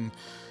Earth, and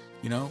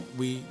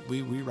we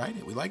ride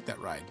it. We like that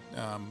ride.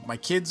 My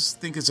kids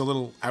think it's a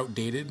little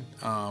outdated.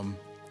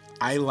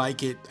 I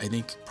like it. I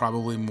think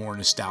probably more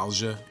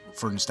nostalgia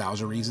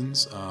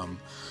reasons.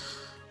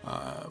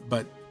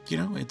 But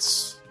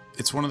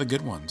it's one of the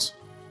good ones.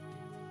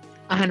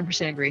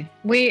 100% agree.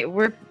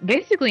 We're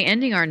basically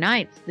ending our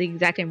nights the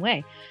exact same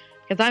way,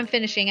 because I'm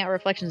finishing out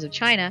Reflections of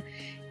China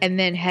and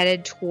then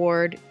headed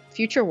toward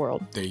Future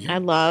World. There you go. I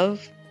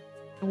love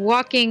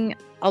walking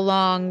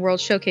along World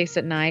Showcase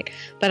at night,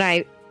 but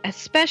I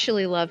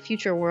especially love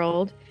Future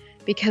World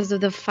because of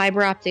the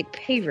fiber optic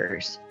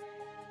pavers.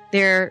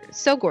 They're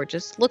so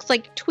gorgeous. Looks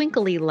like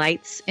twinkly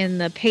lights in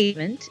the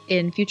pavement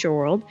in Future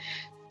World.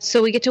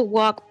 So we get to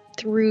walk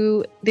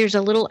through. There's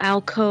a little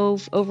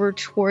alcove over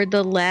toward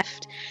the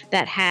left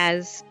that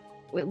has,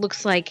 it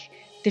looks like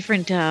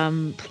different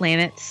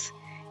planets.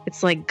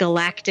 It's like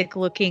galactic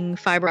looking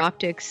fiber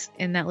optics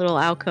in that little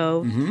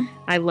alcove. Mm-hmm.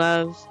 I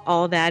love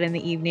all that in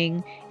the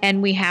evening.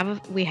 And we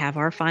have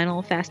our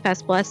final Fast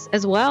Pass Plus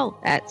as well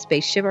at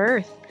Spaceship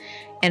Earth.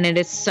 And it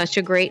is such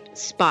a great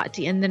spot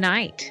to end the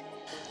night.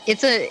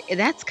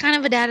 That's kind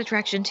of a dad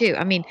attraction too.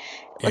 I mean,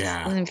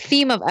 the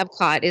theme of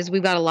Epcot is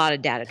we've got a lot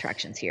of dad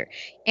attractions here.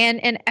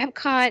 And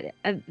Epcot,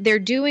 they're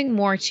doing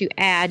more to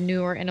add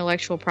newer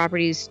intellectual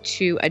properties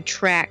to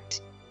attract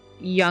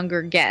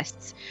younger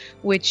guests,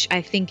 which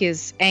I think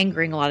is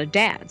angering a lot of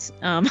dads.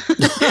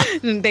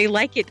 They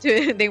like it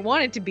they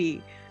want it to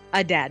be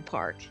a dad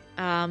park.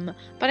 But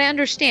I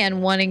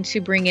understand wanting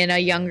to bring in a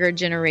younger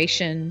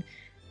generation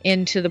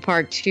into the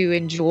park to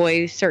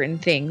enjoy certain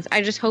things.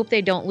 I just hope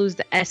they don't lose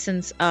the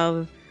essence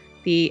of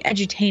the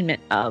edutainment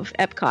of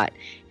Epcot.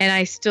 And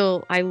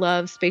I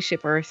love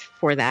Spaceship Earth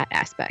for that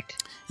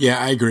aspect. Yeah,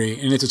 I agree.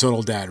 And it's a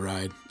total dad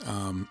ride.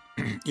 I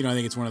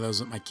think it's one of those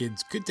that my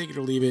kids could take it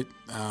or leave it.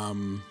 I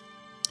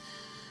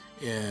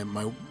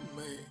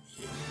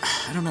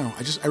don't know.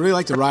 I really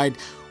like the ride.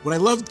 What I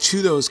love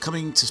too, though, is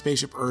coming to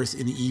Spaceship Earth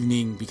in the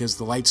evening because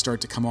the lights start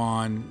to come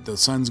on, the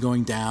sun's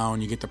going down,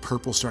 you get the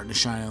purple starting to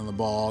shine on the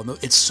ball.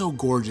 It's so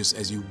gorgeous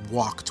as you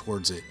walk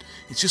towards it.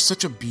 It's just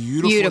such a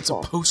beautiful. It's a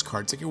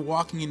postcard. It's like you're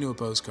walking into a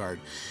postcard.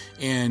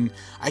 And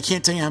I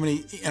can't tell you how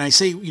many, and I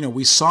say,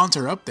 we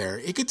saunter up there.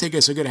 It could take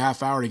us a good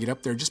half hour to get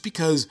up there just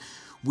because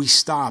we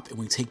stop and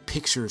we take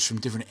pictures from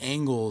different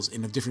angles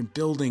and of different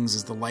buildings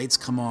as the lights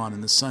come on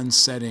and the sun's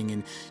setting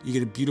and you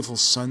get a beautiful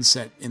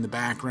sunset in the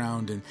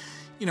background. And,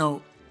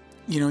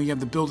 you have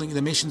the building,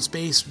 the mission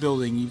space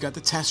building. You've got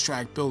the test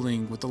track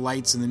building with the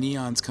lights and the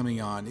neons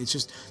coming on. It's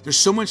just, there's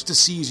so much to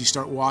see as you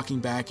start walking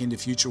back into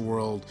Future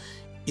World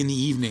in the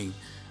evening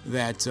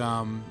that,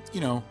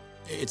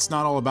 it's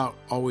not all about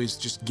always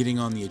just getting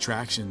on the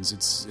attractions.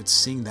 It's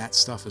seeing that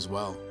stuff as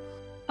well.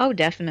 Oh,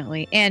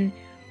 definitely. And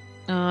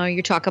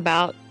you talk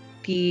about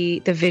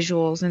the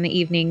visuals in the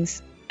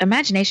evenings.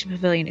 Imagination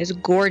Pavilion is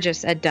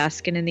gorgeous at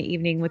dusk and in the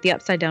evening with the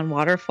upside down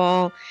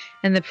waterfall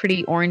and the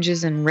pretty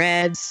oranges and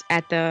reds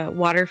at the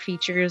water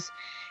features.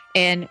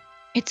 And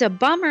it's a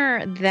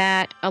bummer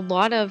that a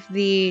lot of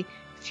the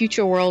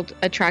Future World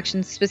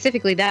attractions,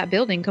 specifically that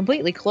building,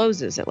 completely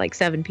closes at like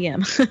 7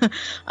 p.m.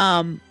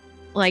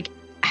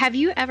 Have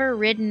you ever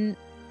ridden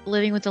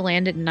Living with the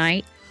Land at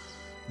night?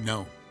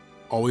 No,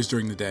 always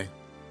during the day.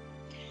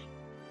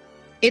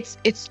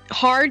 It's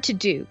hard to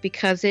do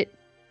because it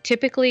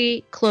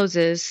typically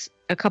closes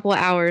a couple of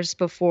hours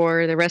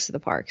before the rest of the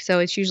park. So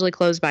it's usually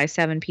closed by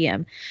 7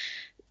 p.m.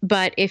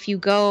 But if you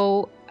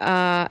go,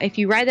 if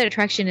you ride that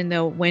attraction in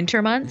the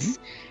winter months,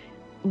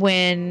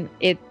 when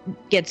it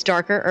gets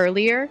darker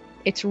earlier,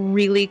 it's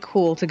really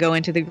cool to go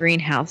into the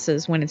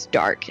greenhouses when it's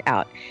dark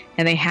out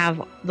and they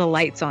have the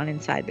lights on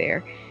inside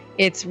there.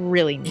 It's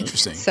really neat.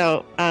 Interesting.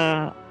 So,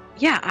 I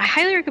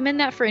highly recommend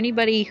that for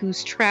anybody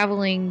who's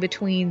traveling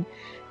between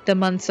the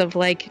months of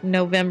like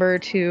November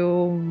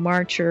to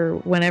March or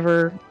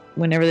whenever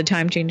the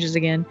time changes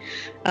again.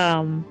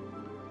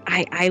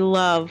 I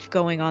love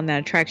going on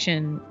that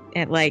attraction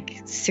at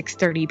like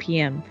 6:30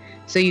 p.m.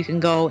 so you can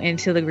go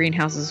into the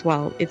greenhouses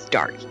while it's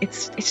dark.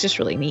 It's just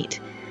really neat.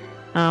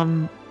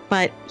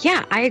 But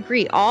yeah, I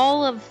agree.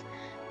 All of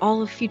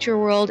Future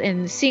World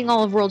and seeing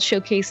all of World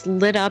Showcase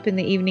lit up in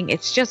the evening,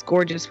 it's just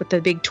gorgeous with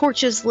the big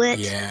torches lit.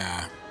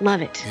 Yeah.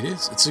 Love it. It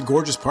is. It's a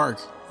gorgeous park.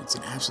 It's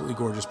an absolutely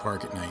gorgeous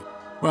park at night.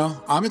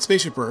 Well, I'm at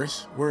Spaceship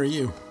Earth. Where are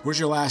you? Where's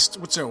your last?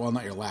 Well,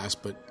 not your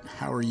last, but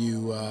how are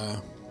you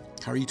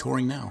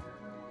touring now?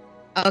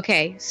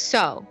 Okay,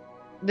 so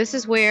this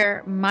is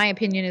where my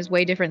opinion is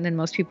way different than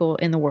most people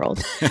in the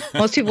world.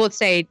 Most people would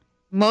say,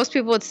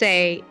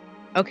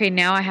 okay,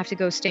 now I have to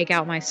go stake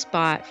out my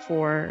spot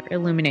for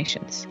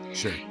Illuminations.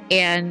 Sure.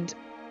 And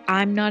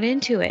I'm not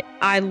into it.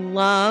 I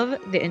love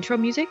the intro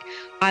music.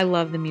 I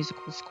love the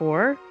musical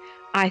score.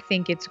 I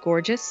think it's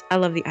gorgeous. I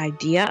love the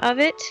idea of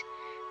it.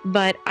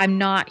 But I'm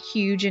not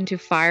huge into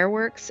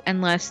fireworks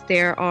unless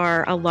there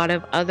are a lot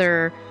of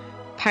other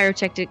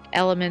pyrotechnic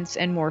elements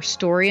and more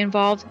story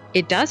involved.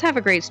 It does have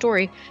a great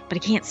story, but I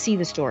can't see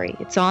the story.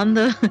 It's on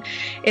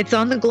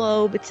the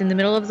globe. It's in the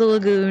middle of the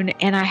lagoon,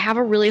 and I have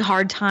a really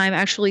hard time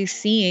actually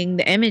seeing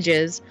the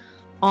images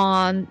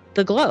on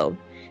the globe.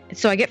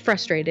 So I get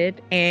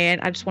frustrated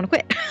and I just want to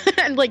quit.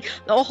 And like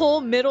the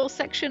whole middle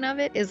section of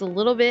it is a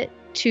little bit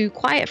too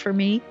quiet for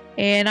me,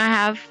 and I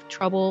have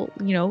trouble,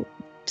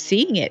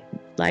 seeing it,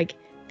 like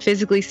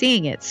physically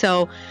seeing it.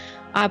 So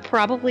I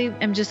probably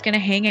am just going to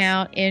hang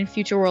out in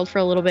Future World for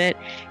a little bit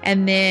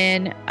and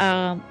then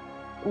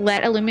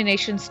let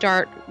Illumination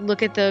start,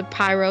 look at the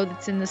pyro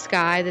that's in the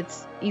sky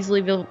that's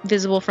easily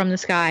visible from the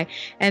sky,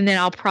 and then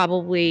I'll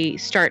probably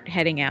start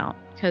heading out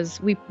because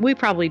we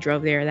probably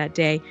drove there that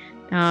day.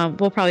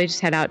 We'll probably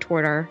just head out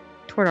toward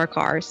our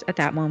cars at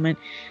that moment.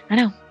 I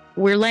know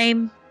we're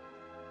lame,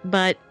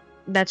 but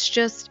it's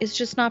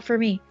just not for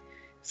me.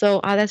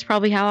 So that's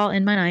probably how I'll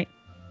end my night.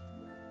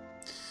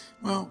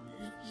 Well,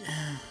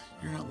 yeah,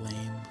 you're not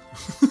lame.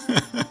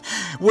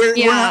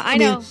 I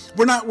know.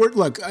 We're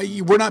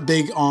not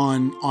big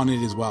on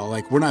it as well.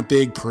 Like, we're not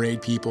big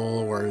parade people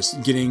or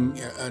getting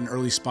an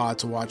early spot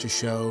to watch a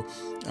show.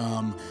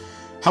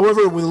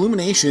 However, with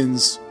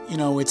Illuminations,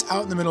 it's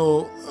out in the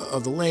middle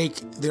of the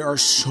lake. There are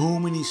so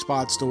many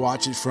spots to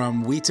watch it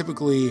from. We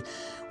typically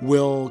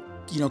will,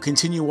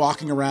 continue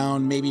walking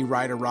around, maybe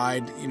ride a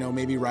ride,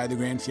 maybe ride the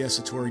Grand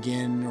Fiesta Tour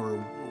again,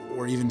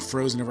 or even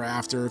Frozen Ever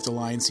After if the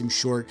line seems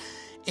short.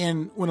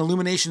 And when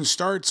Illumination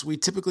starts,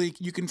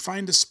 you can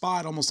find a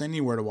spot almost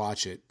anywhere to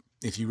watch it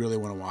if you really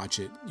want to watch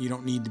it. You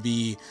don't need to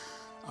be,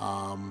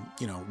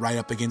 right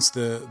up against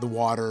the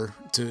water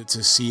to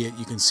see it.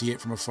 You can see it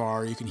from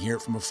afar. You can hear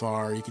it from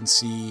afar. You can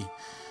see,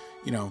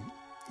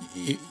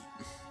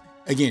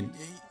 again,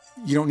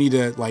 you don't need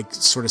to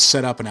sort of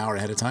set up an hour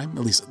ahead of time.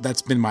 At least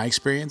that's been my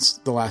experience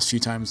the last few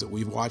times that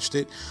we've watched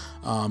it.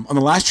 On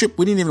the last trip,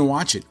 we didn't even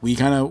watch it. We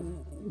kind of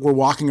were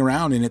walking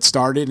around and it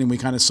started and we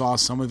kind of saw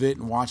some of it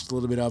and watched a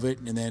little bit of it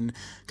and then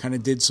kind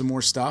of did some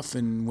more stuff.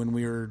 And when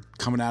we were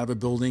coming out of a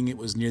building, it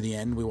was near the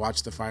end. We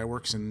watched the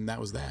fireworks and that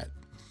was that.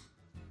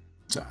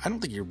 So I don't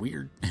think you're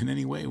weird in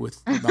any way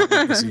with not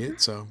wanting to see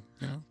it. So,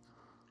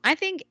 I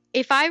think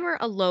if I were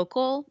a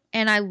local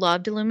and I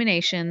loved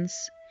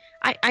Illuminations,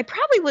 I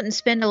probably wouldn't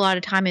spend a lot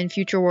of time in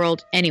Future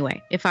World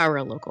anyway. If I were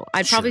a local,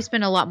 I'd probably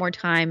spend a lot more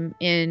time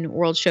in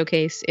World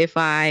Showcase if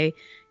I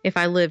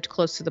lived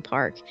close to the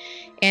park.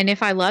 And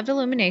if I loved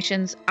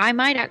Illuminations, I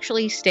might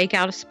actually stake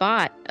out a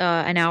spot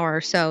an hour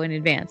or so in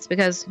advance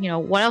because,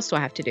 what else do I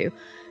have to do?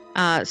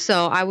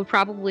 So I would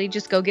probably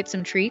just go get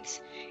some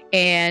treats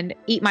and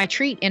eat my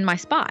treat in my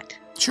spot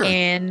Sure.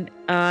 and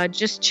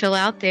just chill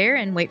out there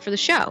and wait for the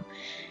show.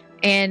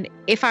 And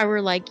if I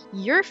were like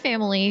your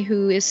family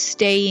who is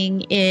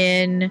staying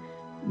in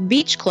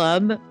Beach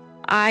Club,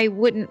 I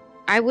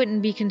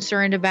wouldn't be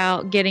concerned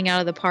about getting out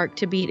of the park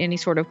to beat any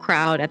sort of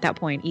crowd at that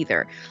point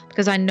either,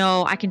 because I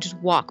know I can just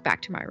walk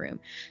back to my room.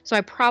 So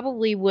I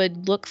probably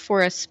would look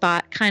for a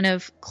spot kind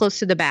of close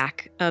to the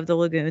back of the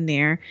lagoon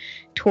there,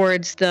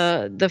 towards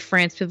the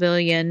France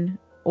Pavilion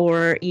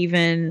or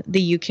even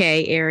the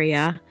UK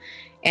area,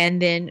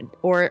 and then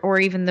or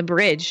even the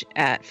bridge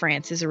at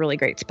France is a really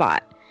great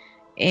spot.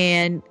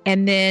 And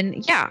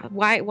then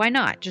why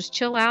not just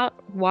chill out,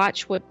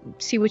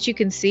 see what you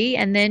can see,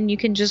 and then you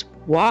can just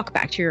walk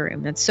back to your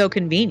room. That's so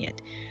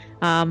convenient.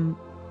 One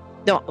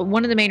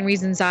of the main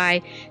reasons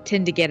I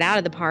tend to get out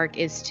of the park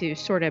is to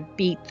sort of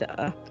beat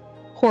the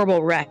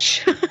horrible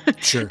rush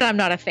Sure. that I'm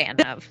not a fan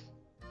of.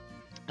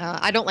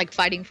 I don't like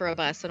fighting for a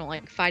bus. I don't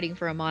like fighting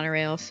for a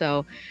monorail.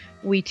 So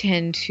we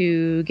tend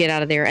to get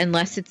out of there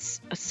unless it's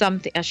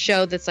a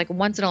show that's like a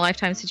once in a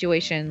lifetime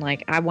situation.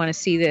 Like, I want to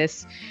see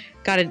this.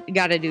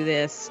 Gotta do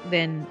this,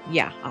 then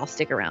I'll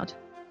stick around.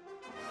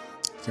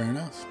 Fair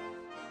enough.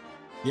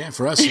 Yeah,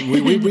 for us,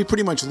 we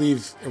pretty much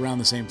leave around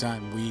the same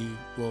time. We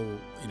will,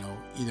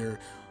 either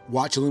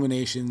watch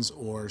Illuminations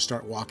or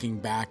start walking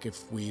back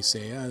if we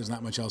say there's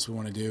not much else we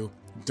want to do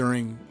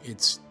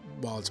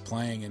while it's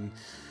playing, and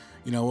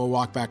we'll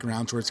walk back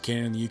around towards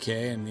Canada and the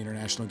UK and the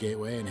International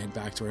Gateway and head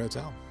back to our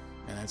hotel,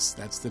 and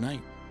that's the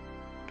night.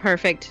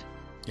 Perfect.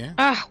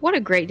 Yeah. What a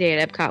great day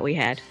at Epcot we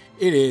had.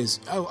 It is.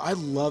 Oh, I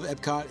love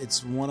Epcot.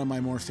 It's one of my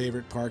more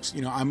favorite parks.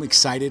 I'm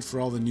excited for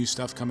all the new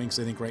stuff coming, because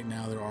I think right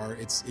now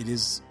it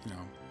is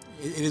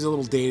a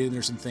little dated, and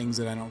there's some things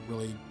that I don't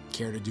really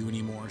care to do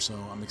anymore. So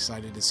I'm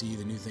excited to see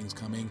the new things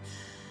coming.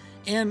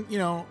 And,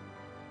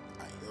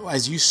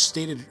 as you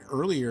stated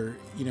earlier,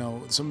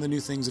 some of the new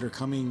things that are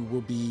coming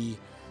will be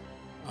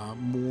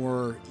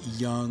more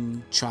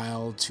young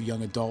child to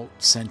young adult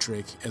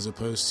centric, as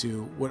opposed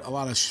to what a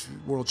lot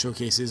of World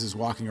Showcase is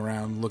walking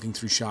around, looking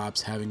through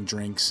shops, having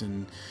drinks,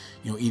 and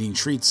eating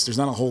treats. There's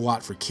not a whole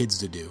lot for kids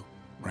to do,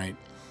 right?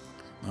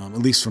 At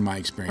least from my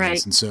experience.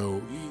 Right. And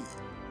so,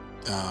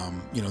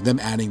 them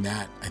adding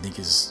that, I think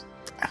it's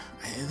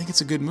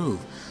a good move.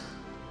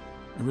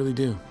 I really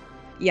do.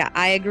 Yeah,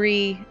 I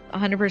agree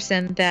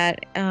 100%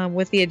 that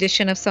with the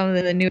addition of some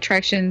of the new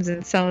attractions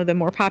and some of the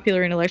more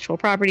popular intellectual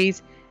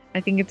properties, I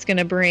think it's going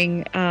to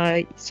bring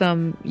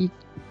some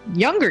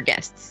younger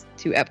guests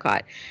to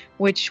Epcot,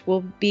 which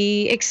will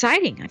be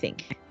exciting, I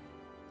think.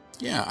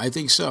 Yeah, I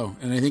think so.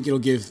 And I think it'll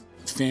give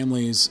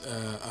families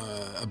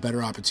a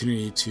better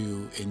opportunity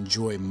to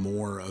enjoy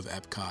more of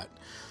Epcot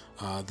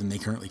than they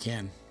currently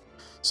can.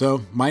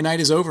 So my night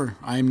is over.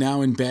 I am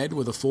now in bed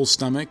with a full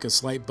stomach, a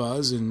slight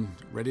buzz, and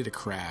ready to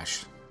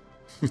crash.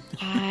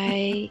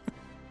 I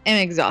am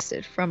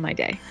exhausted from my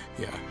day.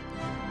 Yeah.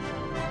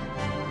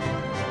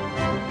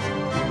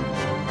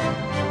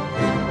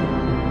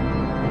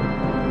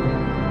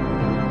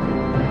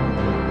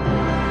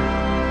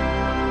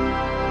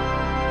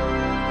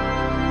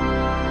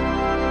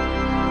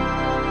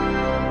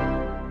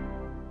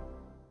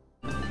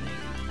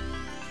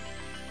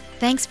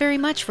 Thanks very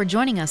much for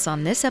joining us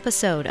on this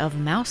episode of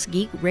Mouse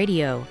Geek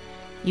Radio.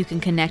 You can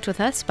connect with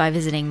us by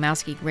visiting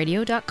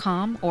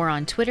mousegeekradio.com or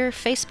on Twitter,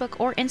 Facebook,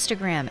 or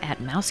Instagram at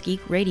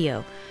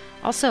mousegeekradio.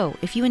 Also,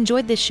 if you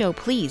enjoyed this show,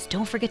 please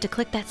don't forget to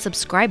click that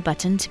subscribe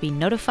button to be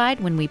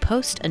notified when we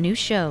post a new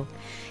show.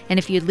 And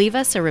if you'd leave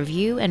us a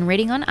review and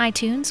rating on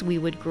iTunes, we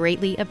would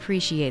greatly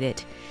appreciate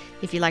it.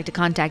 If you'd like to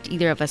contact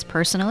either of us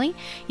personally,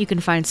 you can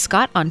find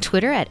Scott on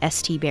Twitter at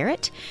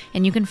STBarrett,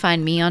 and you can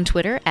find me on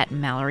Twitter at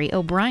Mallory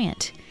O'Brien.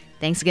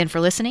 Thanks again for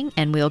listening,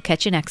 and we'll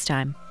catch you next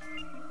time.